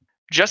respect you.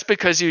 Just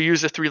because you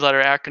use a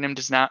 3-letter acronym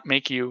does not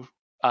make you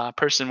a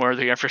person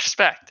worthy of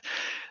respect.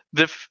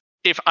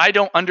 If I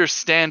don't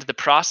understand the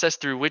process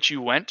through which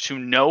you went to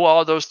know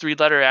all those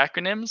 3-letter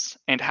acronyms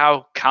and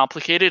how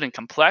complicated and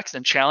complex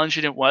and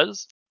challenging it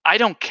was, I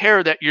don't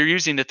care that you're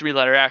using the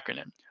 3-letter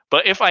acronym.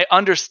 But if I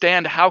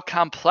understand how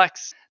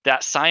complex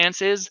that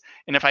science is,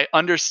 and if I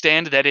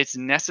understand that it's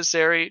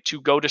necessary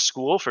to go to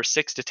school for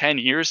 6 to 10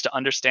 years to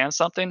understand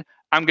something,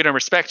 I'm going to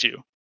respect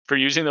you for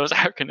using those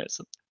acronyms.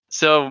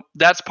 So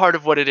that's part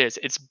of what it is.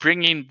 It's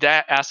bringing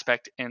that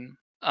aspect in,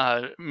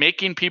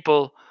 making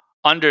people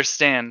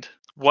understand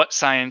what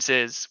science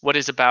is, what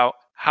it's about,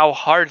 how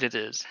hard it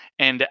is.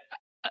 And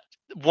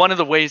one of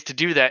the ways to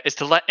do that is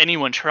to let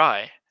anyone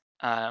try.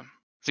 So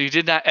you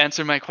did not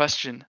answer my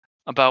question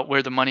about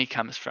where the money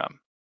comes from.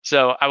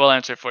 So I will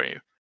answer it for you.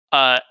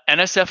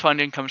 NSF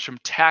funding comes from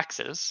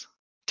taxes.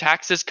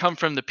 Taxes come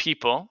from the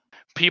people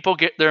people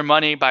get their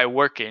money by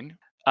working.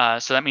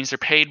 So that means they're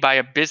paid by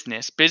a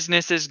business.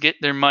 Businesses get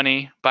their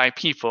money by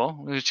people,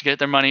 which get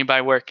their money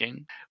by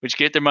working, which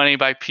get their money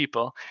by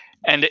people.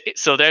 And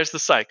so there's the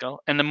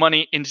cycle. And the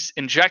money is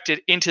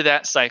injected into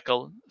that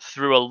cycle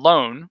through a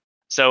loan.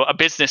 So a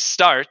business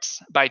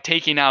starts by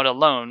taking out a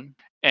loan,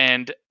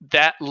 and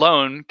that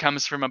loan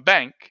comes from a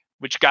bank,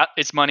 which got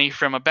its money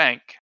from a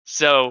bank.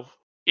 So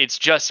it's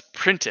just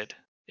printed.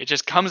 It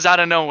just comes out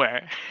of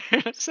nowhere.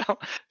 So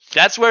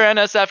that's where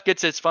NSF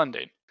gets its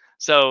funding.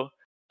 So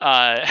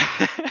uh,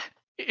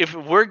 if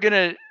we're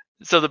gonna,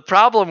 so the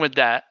problem with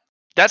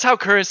that's how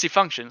currency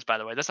functions. By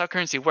the way, that's how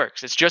currency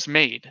works. It's just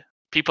made.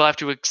 People have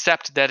to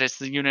accept that it's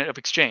the unit of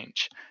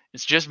exchange.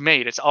 It's just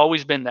made. It's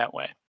always been that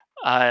way.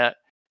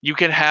 You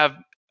can have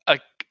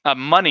a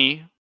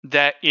money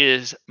that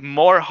is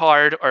more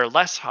hard or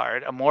less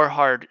hard. A more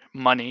hard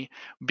money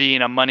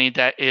being a money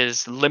that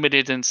is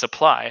limited in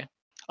supply.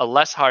 A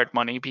less hard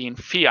money being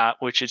fiat,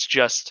 which is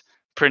just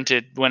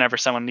printed whenever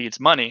someone needs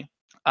money.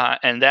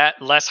 And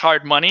that less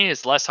hard money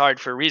is less hard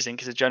for a reason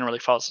because it generally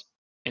falls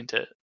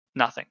into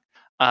nothing.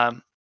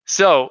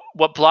 So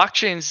what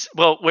blockchains,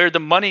 well, where the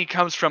money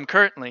comes from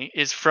currently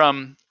is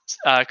from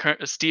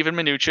Stephen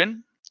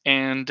Mnuchin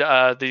and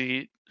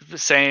the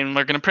saying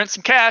we're going to print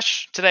some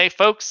cash today,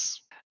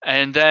 folks.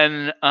 And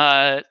then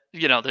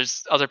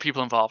there's other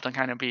people involved. I'm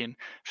kind of being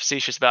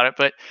facetious about it,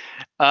 but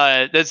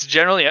that's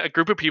generally a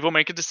group of people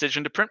make a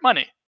decision to print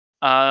money,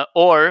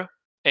 or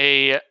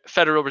a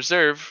Federal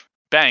Reserve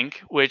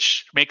bank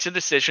which makes a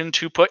decision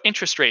to put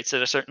interest rates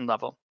at a certain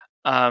level,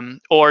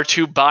 or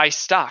to buy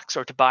stocks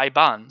or to buy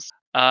bonds.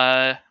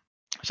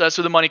 So that's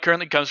where the money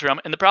currently comes from.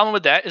 And the problem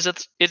with that is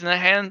it's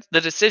in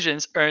the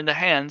decisions are in the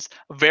hands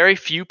of very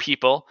few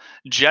people,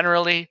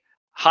 generally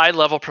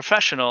high-level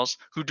professionals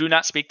who do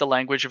not speak the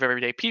language of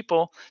everyday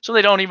people, so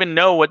they don't even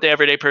know what the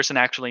everyday person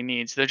actually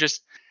needs.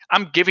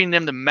 I'm giving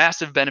them the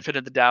massive benefit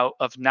of the doubt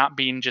of not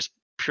being just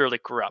purely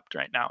corrupt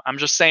right now. I'm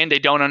just saying they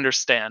don't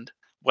understand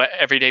what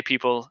everyday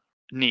people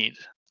need.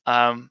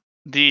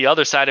 The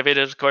other side of it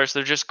is, of course,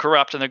 they're just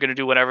corrupt and they're going to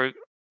do whatever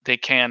they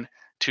can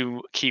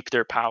to keep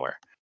their power.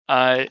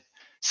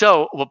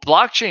 So what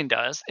blockchain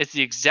does, it's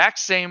the exact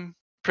same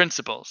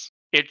principles.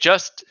 It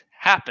just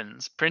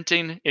happens.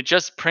 It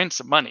just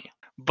prints money.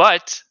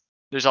 But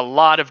there's a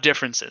lot of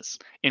differences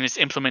in its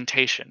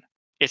implementation.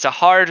 It's a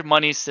hard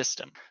money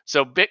system.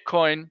 So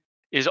Bitcoin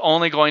is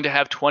only going to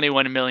have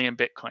 21 million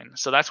Bitcoin.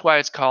 So that's why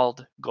it's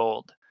called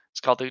gold. It's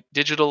called the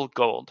digital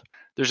gold.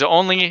 There's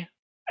only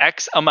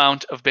X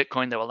amount of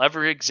Bitcoin that will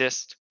ever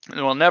exist.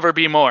 There will never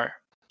be more.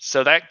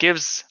 So that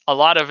gives a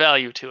lot of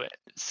value to it.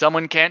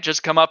 Someone can't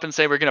just come up and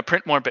say, we're going to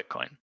print more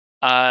Bitcoin.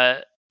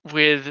 I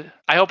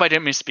hope I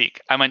didn't misspeak.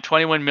 I meant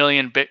 21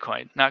 million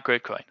Bitcoin, not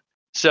Gridcoin.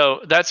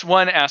 So that's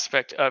one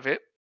aspect of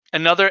it.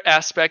 Another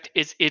aspect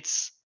is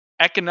its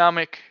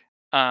economic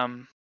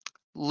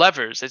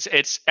levers.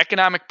 Its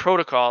economic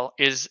protocol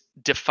is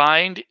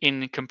defined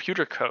in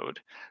computer code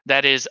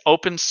that is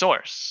open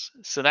source.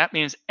 So that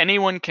means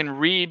anyone can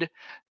read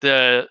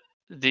the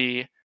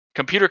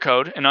computer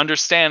code and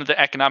understand the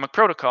economic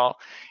protocol.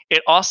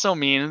 It also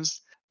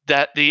means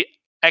that the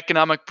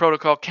economic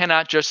protocol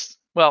cannot just,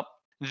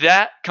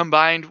 that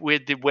combined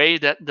with the way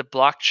that the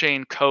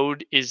blockchain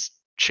code is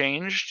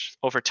changed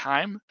over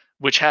time,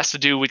 which has to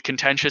do with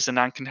contentious and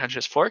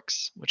non-contentious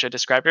forks, which I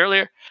described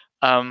earlier,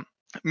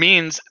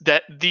 means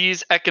that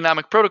these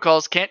economic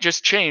protocols can't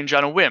just change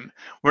on a whim.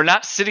 We're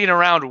not sitting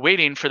around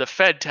waiting for the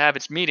Fed to have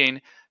its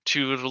meeting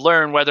to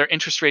learn whether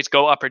interest rates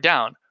go up or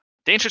down.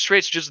 The interest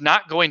rate's just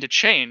not going to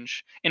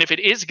change. And if it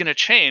is going to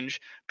change,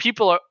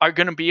 people are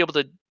going to be able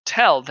to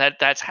tell that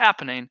that's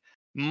happening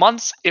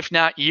months, if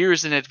not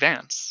years in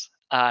advance.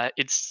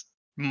 It's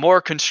more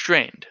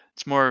constrained.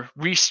 It's more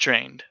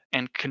restrained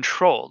and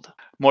controlled,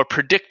 more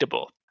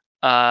predictable.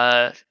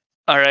 All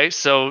right,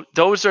 so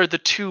those are the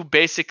two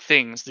basic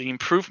things, the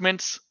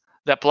improvements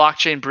that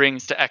blockchain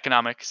brings to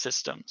economic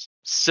systems.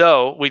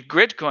 So with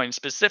Gridcoin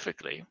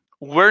specifically,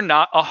 we're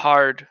not a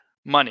hard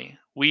money.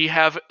 We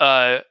have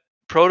a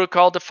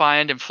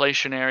protocol-defined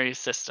inflationary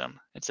system.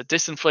 It's a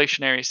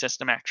disinflationary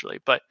system, actually.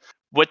 But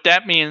what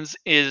that means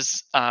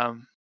is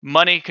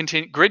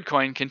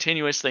Gridcoin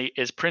continuously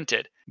is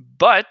printed,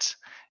 but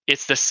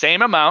it's the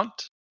same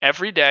amount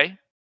every day,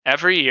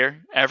 every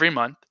year, every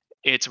month.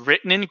 It's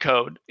written in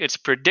code. It's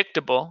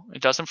predictable.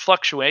 It doesn't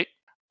fluctuate.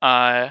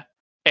 So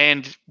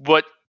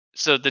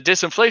the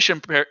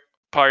disinflation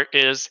part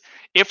is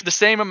if the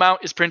same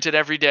amount is printed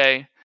every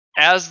day,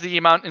 as the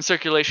amount in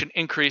circulation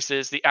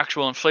increases, the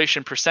actual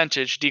inflation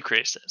percentage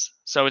decreases.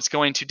 So it's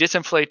going to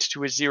disinflate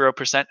to a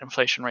 0%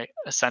 inflation rate,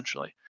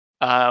 essentially.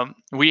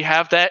 We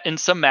have that in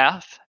some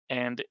math,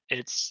 and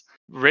it's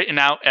written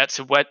out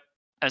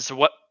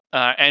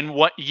and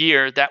what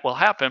year that will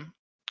happen.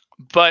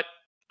 But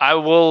I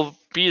will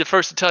be the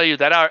first to tell you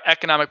that our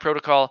economic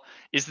protocol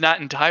is not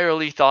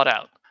entirely thought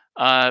out,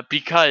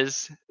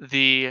 because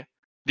the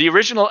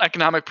original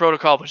economic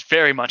protocol was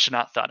very much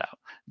not thought out.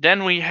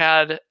 Then we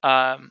had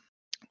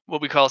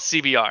what we call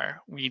CBR.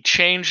 We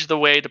changed the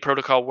way the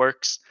protocol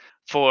works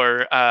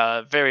for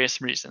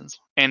various reasons.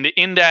 And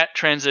in that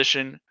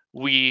transition,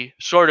 we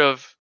sort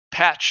of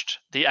patched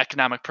the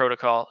economic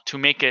protocol to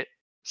make it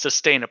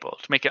sustainable,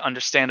 to make it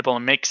understandable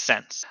and make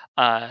sense.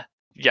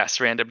 Yes,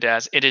 Random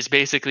Daz, it is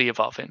basically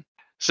evolving.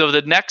 So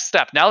the next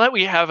step, now that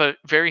we have a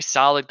very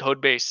solid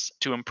code base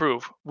to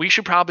improve, we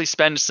should probably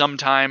spend some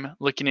time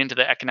looking into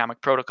the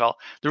economic protocol.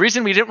 The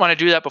reason we didn't want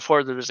to do that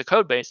before there was a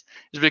code base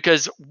is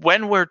because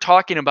when we're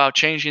talking about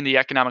changing the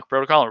economic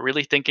protocol and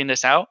really thinking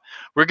this out,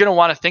 we're going to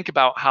want to think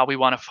about how we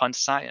want to fund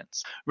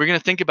science. We're going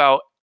to think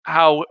about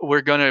how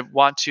we're going to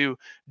want to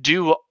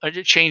do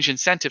change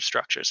incentive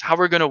structures, how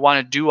we're going to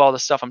want to do all the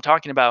stuff I'm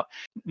talking about,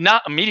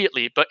 not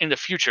immediately, but in the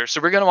future. So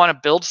we're going to want to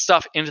build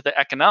stuff into the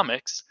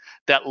economics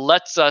that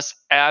lets us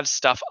add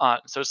stuff on.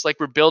 So it's like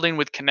we're building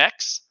with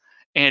connects,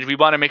 and we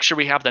want to make sure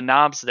we have the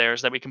knobs there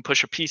so that we can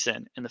push a piece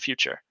in the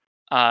future.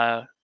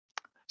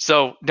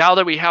 So now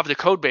that we have the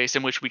code base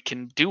in which we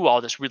can do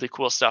all this really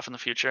cool stuff in the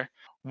future,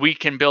 we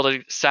can build a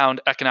sound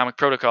economic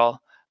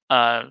protocol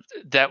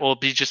that will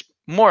be just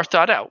more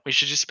thought out. We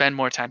should just spend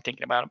more time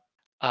thinking about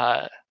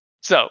them.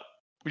 So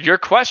your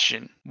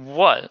question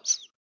was,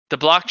 the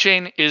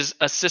blockchain is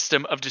a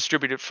system of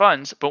distributed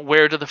funds, but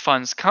where do the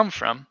funds come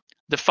from?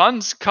 The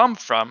funds come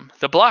from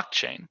the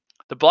blockchain.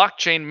 The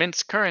blockchain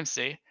mints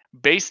currency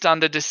based on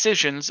the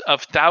decisions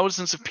of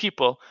thousands of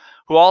people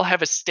who all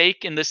have a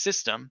stake in the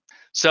system.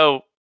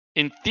 So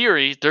in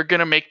theory, they're going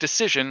to make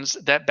decisions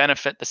that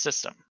benefit the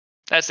system.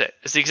 That's it.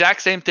 It's the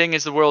exact same thing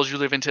as the world you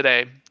live in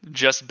today,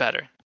 just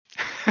better.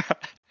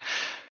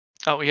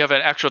 Oh, we have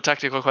an actual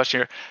technical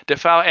question here.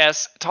 Defao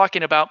asks,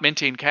 talking about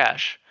minting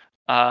cash,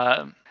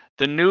 the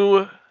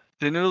newly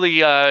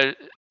 0.25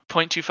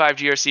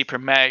 GRC per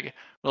meg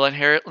will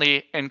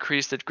inherently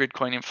increase the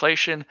gridcoin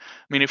inflation.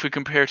 I mean, if we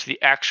compare to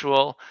the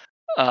actual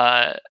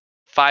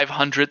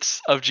 500ths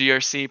of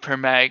GRC per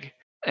meg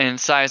in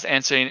size,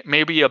 answering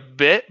maybe a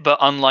bit, but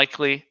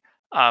unlikely.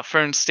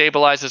 Fern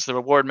stabilizes the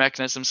reward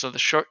mechanism, so the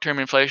short-term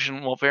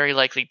inflation will very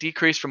likely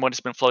decrease from what has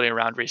been floating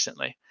around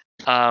recently.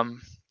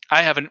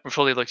 I haven't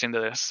fully looked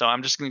into this, so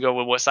I'm just going to go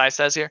with what Sai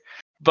says here.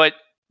 But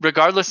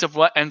regardless of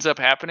what ends up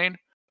happening,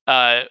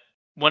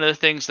 one of the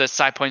things that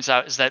Sai points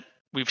out is that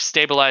we've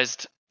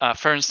stabilized,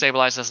 Fern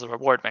stabilizes the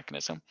reward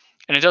mechanism.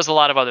 And it does a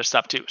lot of other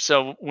stuff too.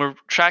 So we're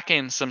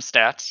tracking some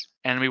stats,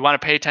 and we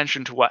want to pay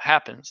attention to what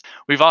happens.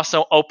 We've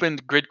also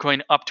opened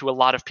Gridcoin up to a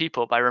lot of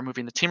people by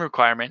removing the team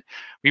requirement.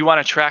 We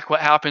want to track what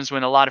happens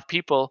when a lot of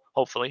people,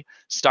 hopefully,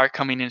 start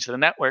coming into the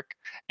network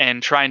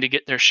and trying to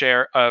get their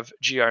share of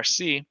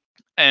GRC.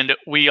 And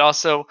we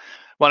also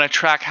want to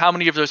track how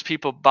many of those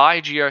people buy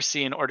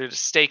GRC in order to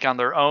stake on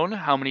their own,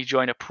 how many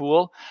join a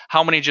pool,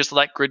 how many just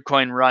let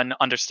Gridcoin run,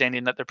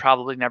 understanding that they're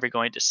probably never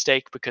going to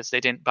stake because they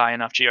didn't buy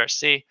enough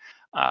GRC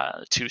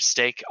to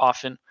stake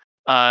often.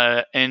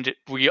 And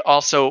we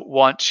also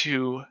want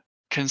to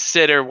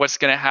consider what's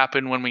going to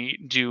happen when we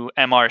do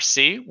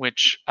MRC,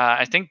 which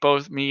I think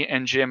both me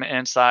and Jim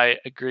and Sai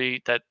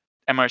agree that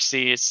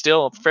MRC is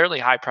still a fairly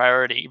high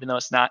priority, even though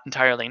it's not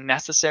entirely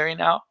necessary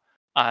now.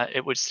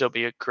 It would still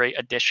be a great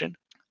addition.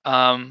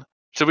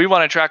 So we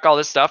want to track all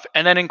this stuff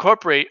and then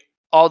incorporate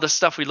all the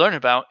stuff we learn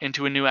about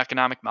into a new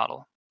economic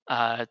model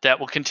that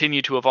will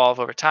continue to evolve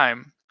over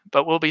time,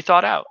 but will be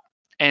thought out.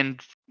 And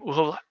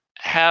we'll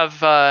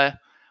have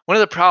one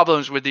of the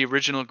problems with the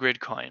original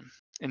Gridcoin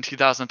in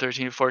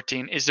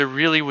 2013-14 is there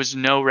really was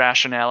no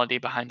rationality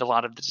behind a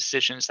lot of the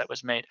decisions that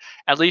was made,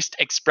 at least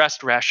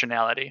expressed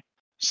rationality.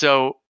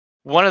 So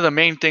one of the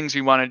main things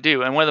we want to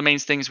do, and one of the main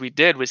things we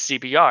did with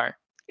CBR,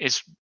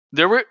 is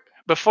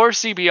before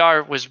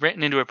CBR was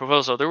written into a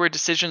proposal, there were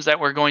decisions that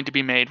were going to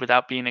be made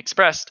without being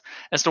expressed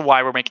as to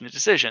why we're making the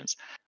decisions.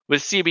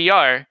 With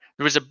CBR,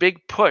 there was a big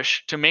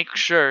push to make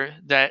sure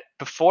that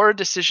before a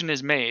decision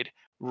is made,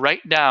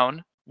 write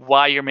down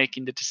why you're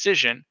making the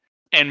decision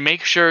and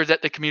make sure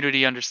that the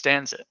community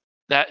understands it.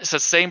 That's the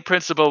same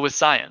principle with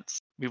science.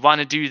 We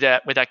want to do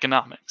that with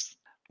economics.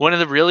 One of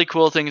the really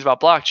cool things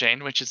about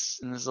blockchain, which is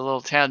a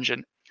little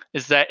tangent,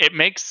 is that it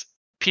makes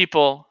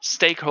people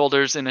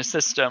stakeholders in a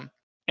system,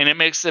 and it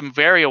makes them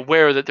very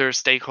aware that they're a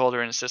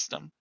stakeholder in a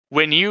system.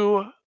 When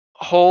you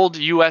hold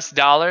US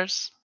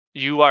dollars,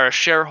 you are a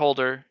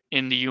shareholder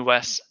in the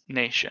US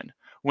nation.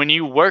 When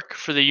you work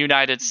for the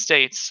United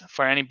States,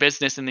 for any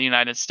business in the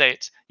United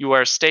States, you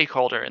are a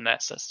stakeholder in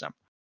that system.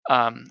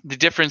 The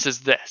difference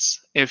is this.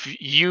 If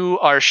you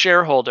are a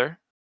shareholder,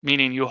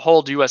 meaning you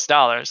hold US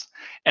dollars,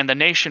 and the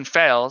nation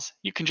fails,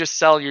 you can just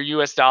sell your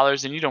US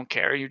dollars and you don't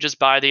care. You just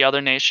buy the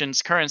other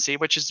nation's currency,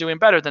 which is doing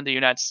better than the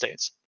United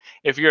States.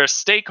 If you're a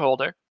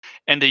stakeholder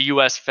and the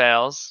US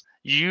fails,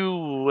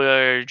 you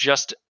were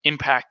just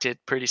impacted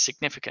pretty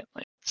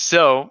significantly.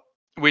 So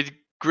with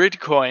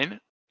Gridcoin,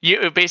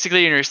 you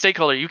basically, you're a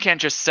stakeholder, you can't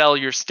just sell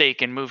your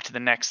stake and move to the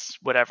next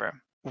whatever.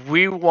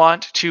 We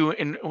want to,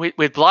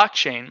 with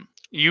blockchain,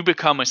 you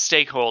become a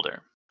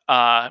stakeholder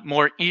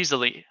more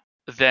easily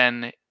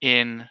than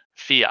in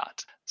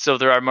fiat. So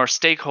there are more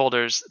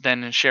stakeholders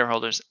than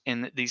shareholders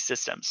in these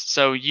systems.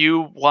 So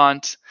you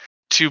want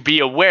to be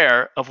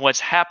aware of what's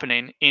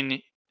happening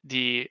in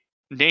the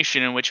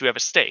nation in which we have a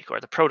stake, or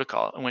the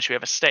protocol in which we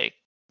have a stake.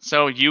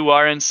 So you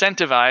are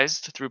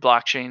incentivized through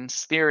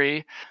blockchain's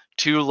theory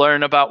to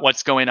learn about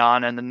what's going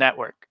on in the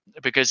network.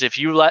 Because if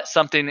you're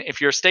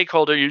a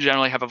stakeholder, you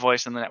generally have a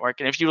voice in the network.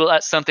 And if you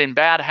let something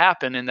bad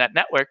happen in that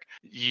network,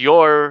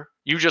 you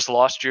just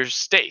lost your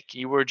stake.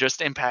 You were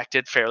just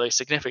impacted fairly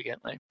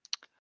significantly.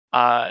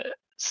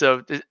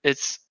 So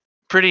it's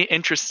pretty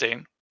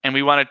interesting. And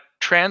we want to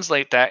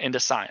translate that into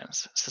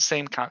science. It's the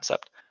same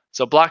concept.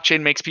 So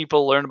blockchain makes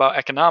people learn about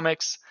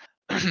economics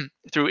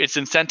through its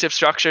incentive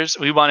structures.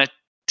 We want to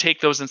take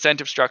those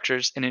incentive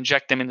structures and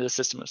inject them into the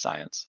system of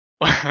science.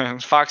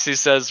 Foxy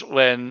says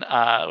when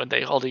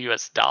they hold a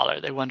U.S.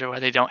 dollar, they wonder why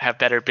they don't have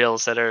better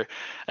bills that are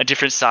a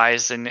different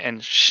size and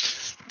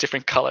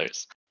different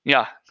colors.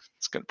 Yeah,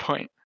 that's a good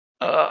point.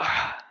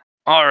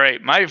 All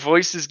right, my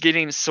voice is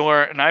getting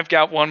sore, and I've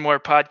got one more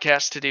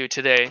podcast to do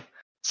today.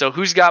 So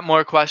who's got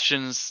more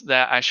questions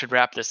that I should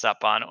wrap this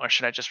up on, or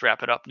should I just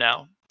wrap it up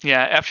now?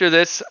 Yeah, after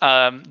this,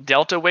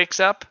 Delta wakes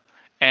up,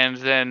 and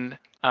then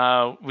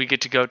we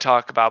get to go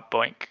talk about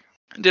Boink.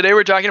 Today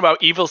we're talking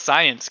about evil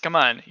science. Come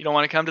on, you don't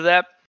want to come to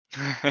that?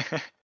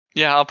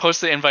 Yeah, I'll post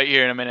the invite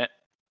here in a minute.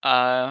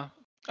 All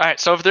right,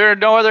 so if there are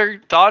no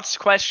other thoughts,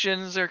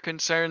 questions, or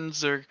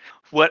concerns, or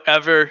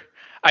whatever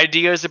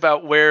ideas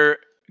about where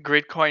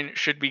Gridcoin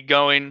should be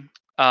going,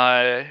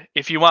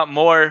 if you want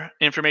more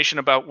information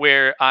about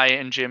where I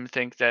and Jim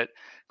think that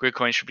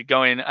Gridcoin should be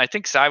going, I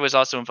think Sai was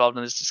also involved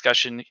in this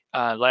discussion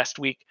last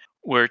week.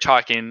 We're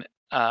talking.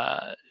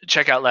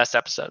 Check out last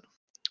episode.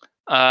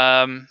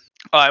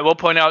 I will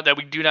point out that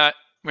we're not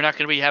going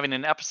to be having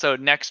an episode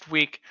next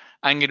week.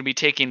 I'm going to be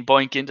taking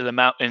Boink into the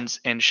mountains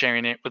and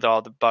sharing it with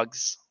all the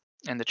bugs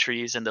and the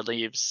trees and the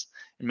leaves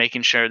and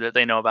making sure that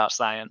they know about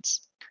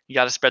science. You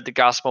got to spread the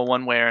gospel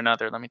one way or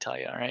another, let me tell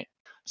you, all right?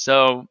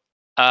 So,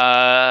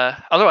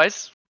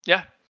 otherwise,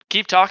 yeah,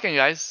 keep talking,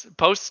 guys.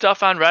 Post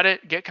stuff on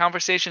Reddit, get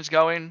conversations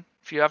going.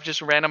 If you have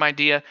just a random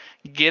idea,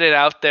 get it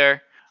out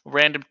there.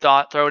 Random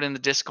thought, throw it in the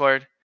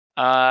Discord.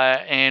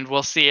 And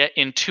we'll see it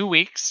in 2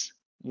 weeks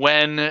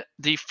when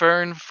the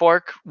Fern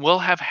fork will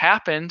have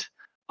happened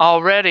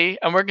already,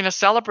 and we're gonna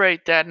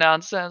celebrate that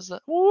nonsense.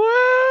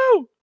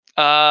 Woo!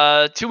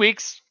 2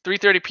 weeks,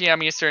 3:30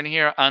 p.m. Eastern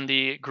here on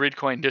the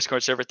Gridcoin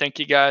Discord server. Thank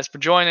you guys for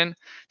joining.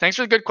 Thanks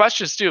for the good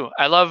questions too.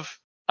 I love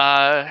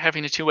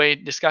having a two-way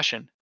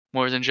discussion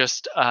more than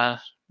just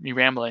me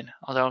rambling.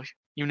 Although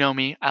you know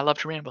me, I love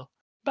to ramble.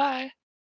 Bye.